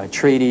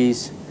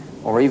treaties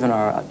or even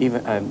our,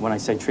 when I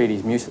say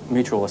treaties,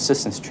 mutual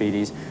assistance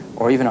treaties,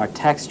 or even our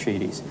tax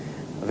treaties.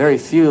 Very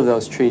few of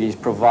those treaties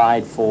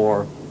provide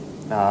for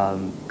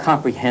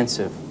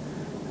comprehensive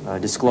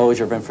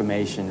disclosure of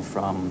information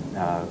from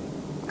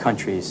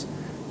countries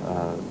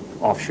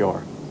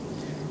offshore.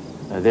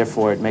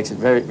 Therefore, it makes it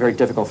very, very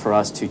difficult for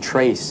us to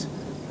trace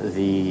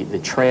the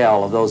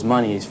trail of those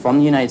monies from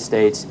the United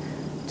States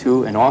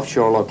to an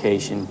offshore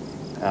location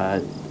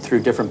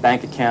through different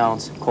bank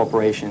accounts,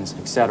 corporations,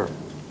 etc.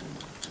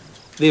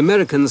 The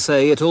Americans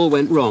say it all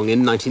went wrong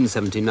in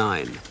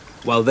 1979.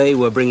 While they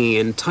were bringing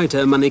in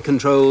tighter money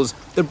controls,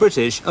 the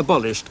British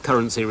abolished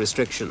currency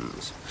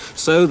restrictions.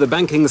 So the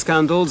banking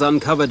scandals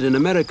uncovered in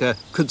America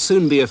could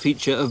soon be a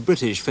feature of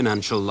British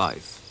financial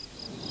life.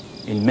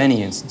 In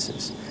many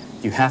instances,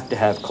 you have to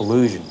have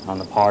collusion on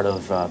the part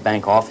of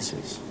bank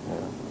officers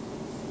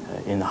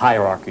in the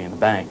hierarchy in the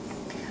bank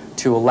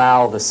to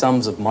allow the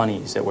sums of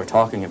monies that we're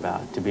talking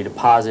about to be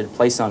deposited,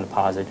 placed on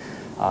deposit,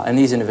 and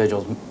these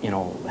individuals,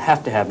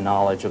 have to have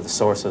knowledge of the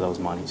source of those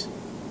monies.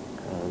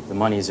 The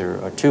monies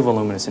are too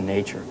voluminous in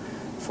nature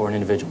for an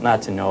individual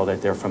not to know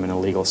that they're from an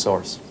illegal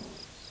source.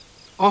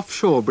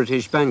 Offshore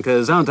British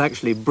bankers aren't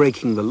actually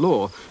breaking the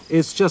law,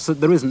 it's just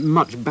that there isn't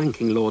much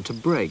banking law to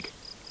break.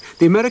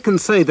 The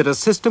Americans say that a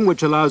system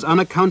which allows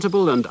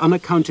unaccountable and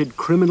unaccounted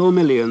criminal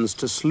millions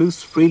to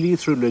sluice freely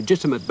through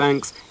legitimate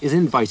banks is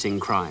inviting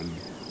crime.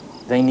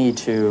 They need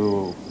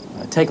to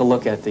take a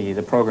look at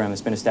the program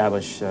that's been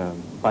established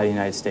by the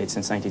United States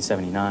since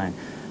 1979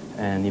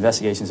 and the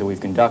investigations that we've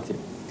conducted,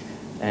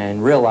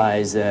 and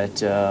realize that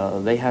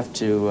they have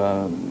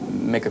to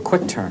make a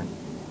quick turn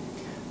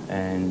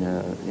and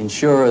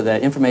ensure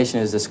that information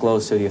is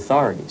disclosed to the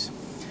authorities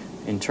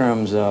in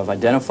terms of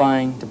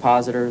identifying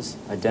depositors,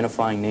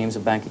 identifying names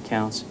of bank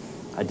accounts,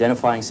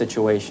 identifying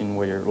situations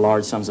where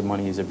large sums of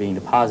money are being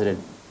deposited.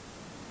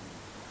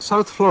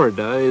 South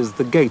Florida is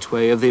the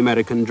gateway of the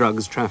American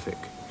drugs traffic.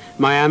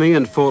 Miami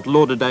and Fort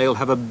Lauderdale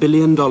have $1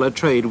 billion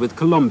trade with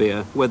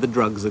Colombia, where the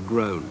drugs are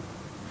grown.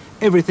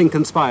 Everything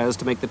conspires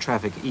to make the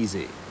traffic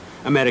easy.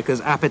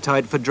 America's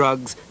appetite for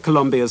drugs,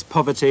 Colombia's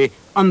poverty,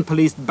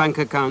 unpoliced bank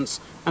accounts,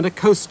 and a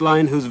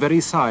coastline whose very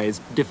size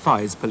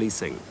defies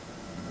policing.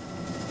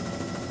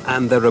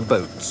 And there are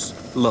boats,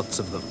 lots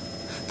of them.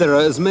 There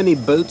are as many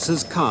boats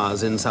as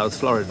cars in South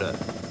Florida.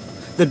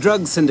 The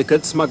drug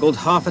syndicate smuggled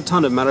half a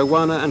ton of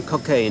marijuana and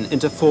cocaine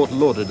into Fort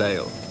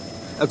Lauderdale.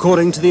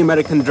 According to the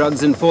American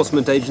Drugs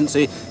Enforcement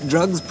Agency,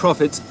 drugs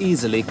profits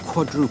easily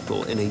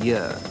quadruple in a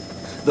year.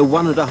 The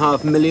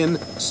 $1.5 million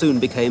soon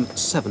became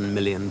 £7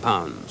 million.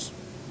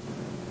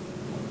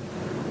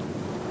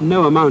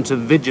 No amount of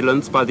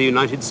vigilance by the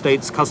United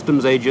States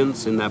customs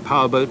agents in their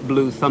powerboat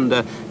Blue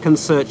Thunder can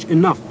search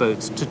enough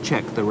boats to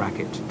check the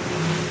racket.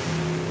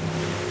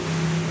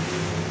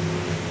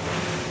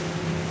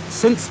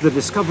 Since the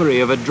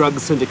discovery of a drug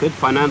syndicate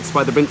financed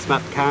by the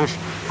Brinksmat cash,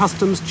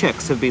 customs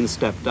checks have been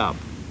stepped up.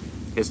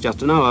 It's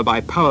just an hour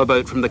by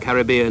powerboat from the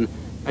Caribbean,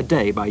 a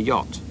day by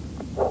yacht.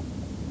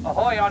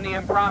 Ahoy on the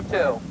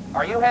Impromptu.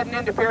 Are you heading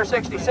into Pier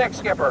 66,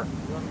 Skipper?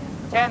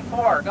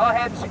 10-4. Go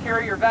ahead and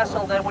secure your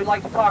vessel, then we'd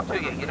like to talk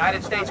to you.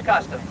 United States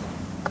Customs.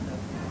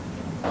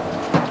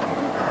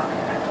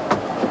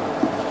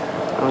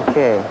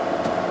 Okay.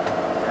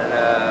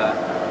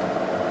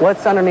 And,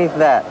 what's underneath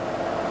that?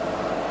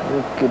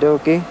 Okie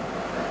dokie.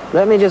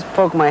 Let me just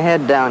poke my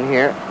head down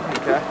here.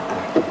 Okay.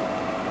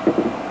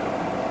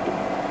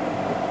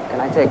 Can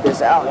I take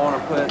this out? Want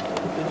to put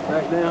this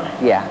back down?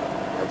 Yeah,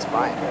 that's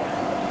fine.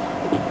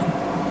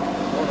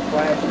 Want to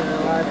flash in a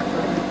light or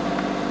something?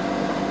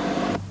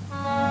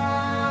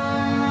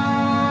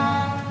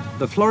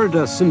 The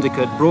Florida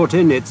syndicate brought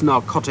in its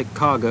narcotic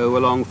cargo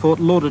along Fort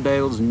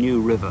Lauderdale's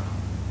New River.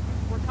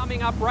 We're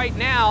coming up right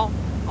now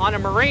on a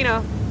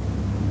marina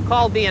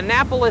called the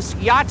Annapolis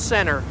Yacht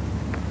Center,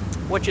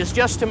 which is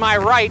just to my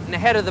right and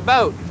ahead of the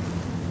boat.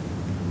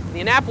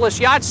 The Annapolis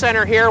Yacht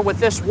Center here, with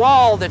this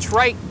wall that's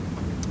right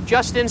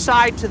just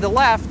inside to the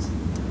left,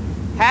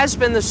 has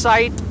been the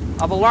site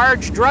of a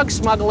large drug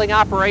smuggling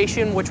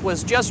operation which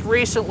was just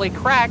recently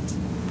cracked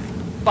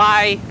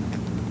by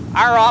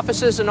our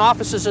offices and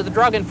offices of the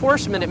Drug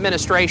Enforcement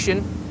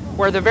Administration,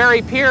 where the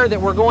very pier that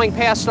we're going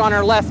past on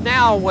our left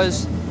now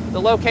was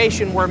the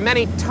location where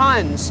many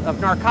tons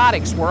of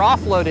narcotics were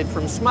offloaded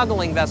from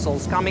smuggling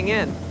vessels coming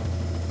in.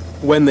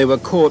 When they were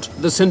caught,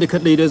 the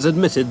syndicate leaders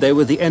admitted they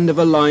were the end of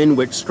a line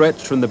which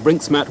stretched from the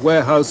Brinksmat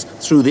warehouse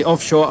through the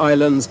offshore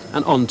islands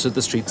and onto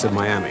the streets of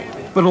Miami.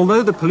 But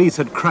although the police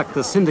had cracked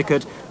the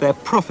syndicate, their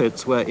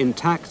profits were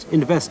intact,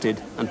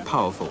 invested, and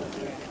powerful.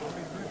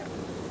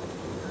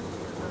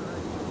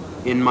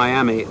 In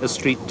Miami, a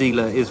street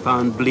dealer is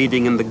found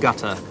bleeding in the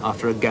gutter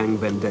after a gang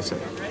vendetta.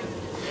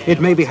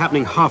 It may be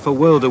happening half a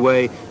world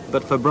away,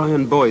 but for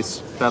Brian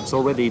Boyce, that's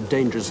already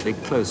dangerously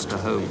close to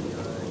home.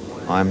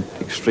 I'm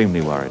extremely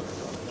worried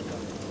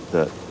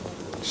that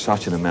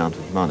such an amount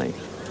of money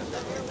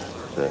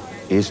that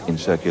is in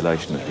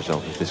circulation as a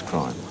result of this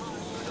crime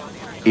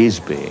is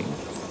being,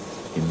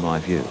 in my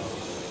view,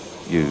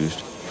 used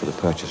for the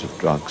purchase of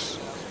drugs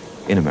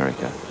in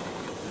America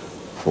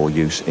for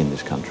use in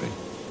this country.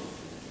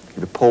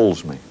 It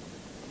appalls me,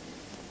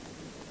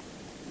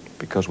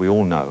 because we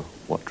all know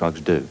what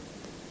drugs do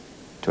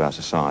to our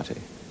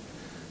society,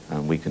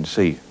 and we can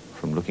see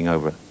from looking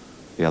over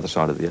the other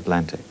side of the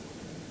Atlantic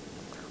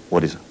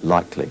what is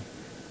likely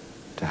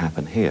to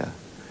happen here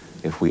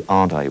if we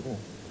aren't able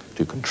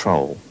to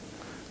control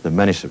the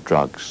menace of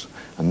drugs,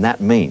 and that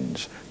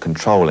means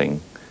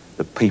controlling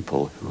the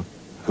people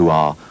who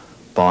are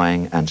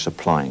buying and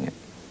supplying it,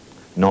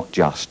 not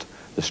just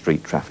the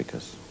street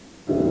traffickers.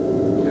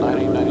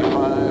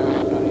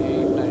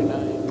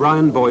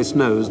 Brian Boyce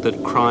knows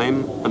that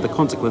crime and the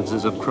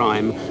consequences of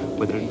crime,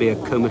 whether it be a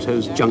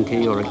comatose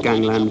junkie or a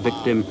gangland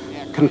victim,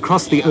 can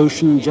cross the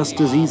ocean just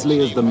as easily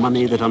as the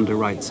money that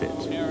underwrites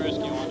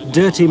it.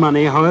 Dirty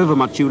money, however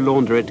much you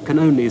launder it, can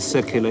only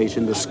circulate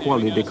in the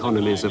squalid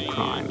economies of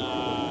crime.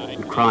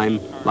 And crime,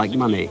 like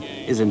money,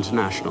 is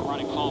international.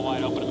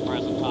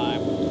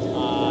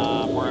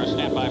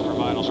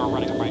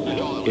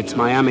 It's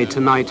Miami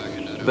tonight,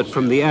 but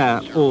from the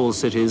air, all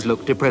cities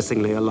look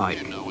depressingly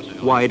alike,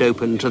 wide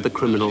open to the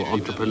criminal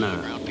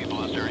entrepreneur.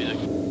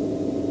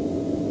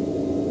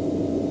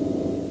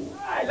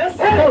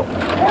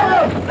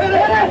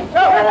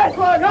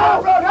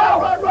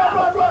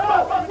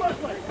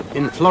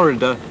 In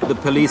Florida, the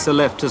police are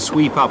left to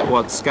sweep up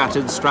what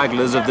scattered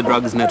stragglers of the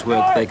drugs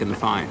network they can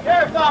find.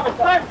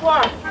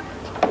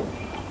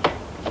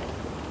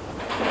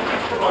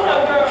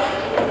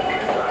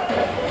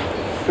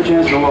 Put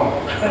your hands on the wall.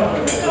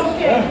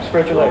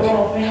 Spread your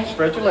legs.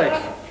 Spread your legs.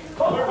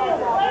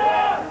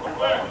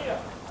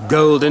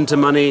 Gold into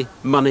money,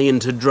 money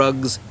into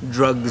drugs,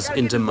 drugs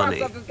into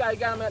money.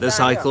 The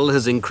cycle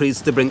has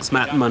increased the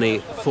Brinksmat money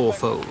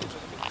fourfold.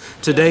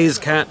 Today's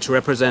catch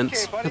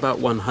represents about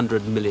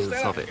 100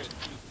 millionth of it.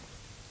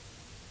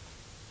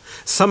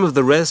 Some of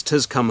the rest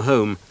has come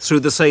home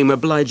through the same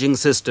obliging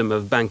system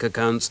of bank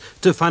accounts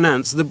to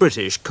finance the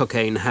British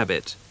cocaine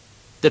habit.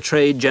 The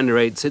trade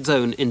generates its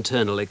own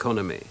internal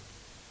economy.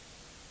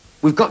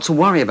 We've got to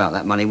worry about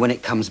that money when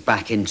it comes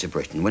back into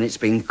Britain. When it's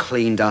been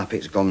cleaned up,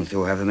 it's gone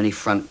through however many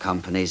front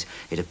companies.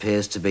 It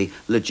appears to be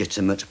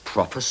legitimate,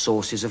 proper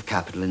sources of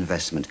capital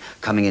investment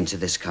coming into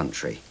this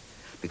country,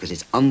 because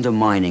it's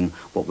undermining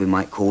what we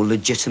might call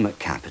legitimate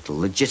capital,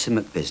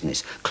 legitimate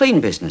business. Clean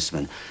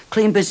businessmen.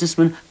 Clean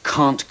businessmen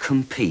can't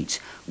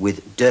compete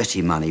with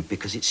dirty money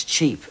because it's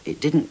cheap.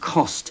 It didn't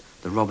cost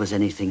the robbers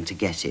anything to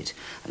get it.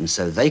 And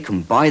so they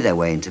can buy their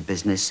way into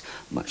business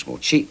much more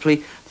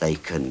cheaply. They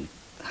can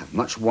have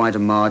much wider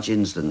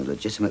margins than the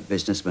legitimate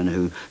businessman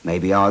who may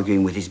be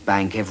arguing with his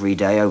bank every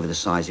day over the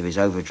size of his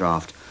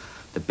overdraft.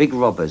 The big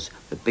robbers,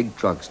 the big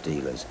drugs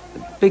dealers,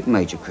 the big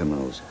major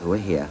criminals who are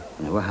here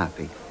and who are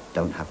happy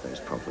don't have those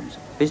problems.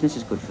 Business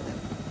is good for them.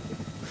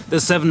 The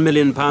 £7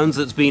 million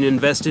that's been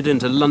invested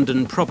into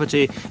London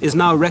property is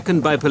now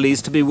reckoned by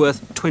police to be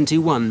worth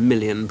 £21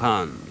 million.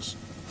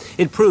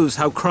 It proves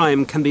how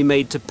crime can be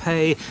made to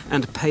pay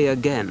and pay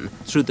again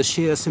through the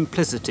sheer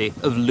simplicity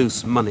of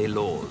loose money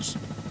laws.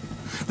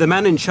 The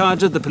man in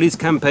charge of the police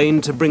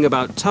campaign to bring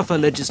about tougher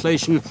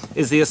legislation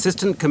is the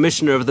Assistant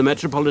Commissioner of the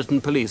Metropolitan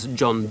Police,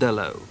 John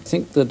Dello. I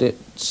think that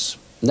it's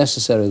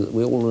necessary that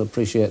we all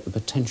appreciate the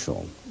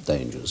potential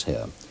dangers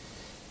here.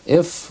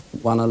 If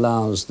one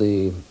allows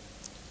the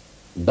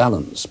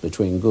balance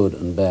between good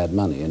and bad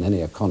money in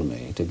any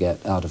economy to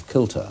get out of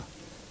kilter,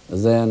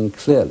 then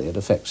clearly it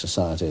affects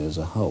society as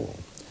a whole.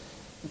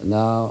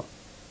 Now,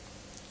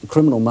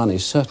 criminal money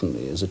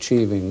certainly is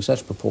achieving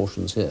such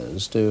proportions here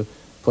as to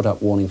put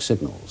up warning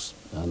signals.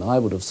 And I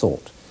would have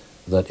thought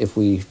that if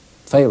we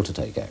fail to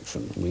take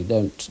action, we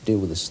don't deal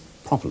with this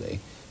properly,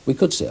 we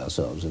could see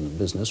ourselves in a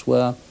business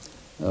where,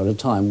 or a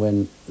time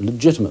when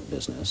legitimate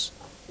business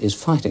is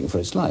fighting for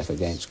its life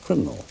against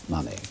criminal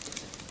money.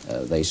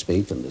 They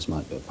speak, and this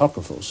might be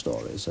apocryphal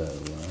story, so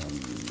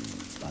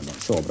I'm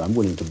not sure, but I'm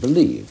willing to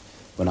believe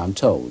when I'm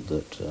told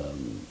that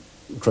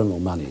criminal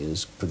money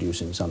is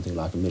producing something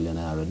like $1 million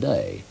a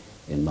day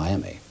in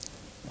Miami.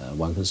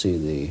 One can see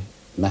the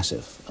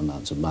massive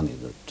amounts of money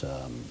that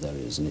there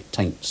is, and it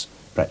taints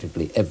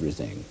practically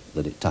everything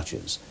that it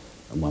touches,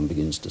 and one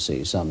begins to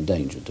see some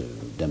danger to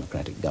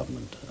democratic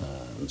government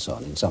and so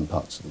on in some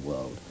parts of the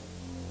world.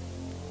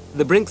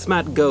 The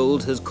Brinksmat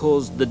gold has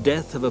caused the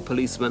death of a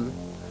policeman,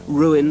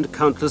 ruined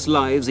countless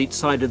lives each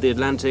side of the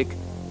Atlantic,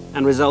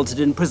 and resulted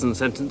in prison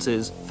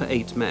sentences for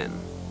 8 men.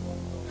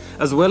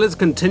 As well as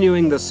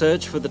continuing the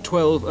search for the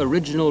 12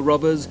 original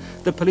robbers,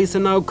 the police are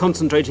now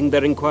concentrating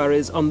their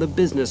inquiries on the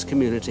business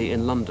community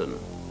in London.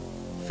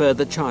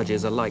 Further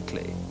charges are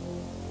likely.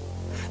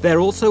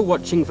 They're also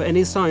watching for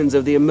any signs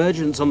of the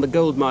emergence on the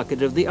gold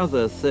market of the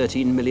other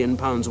 £13 million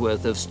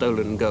worth of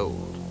stolen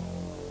gold.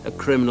 A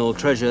criminal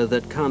treasure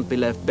that can't be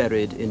left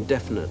buried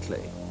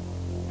indefinitely.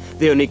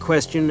 The only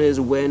question is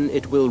when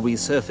it will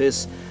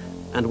resurface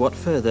and what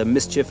further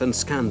mischief and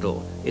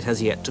scandal it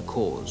has yet to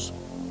cause.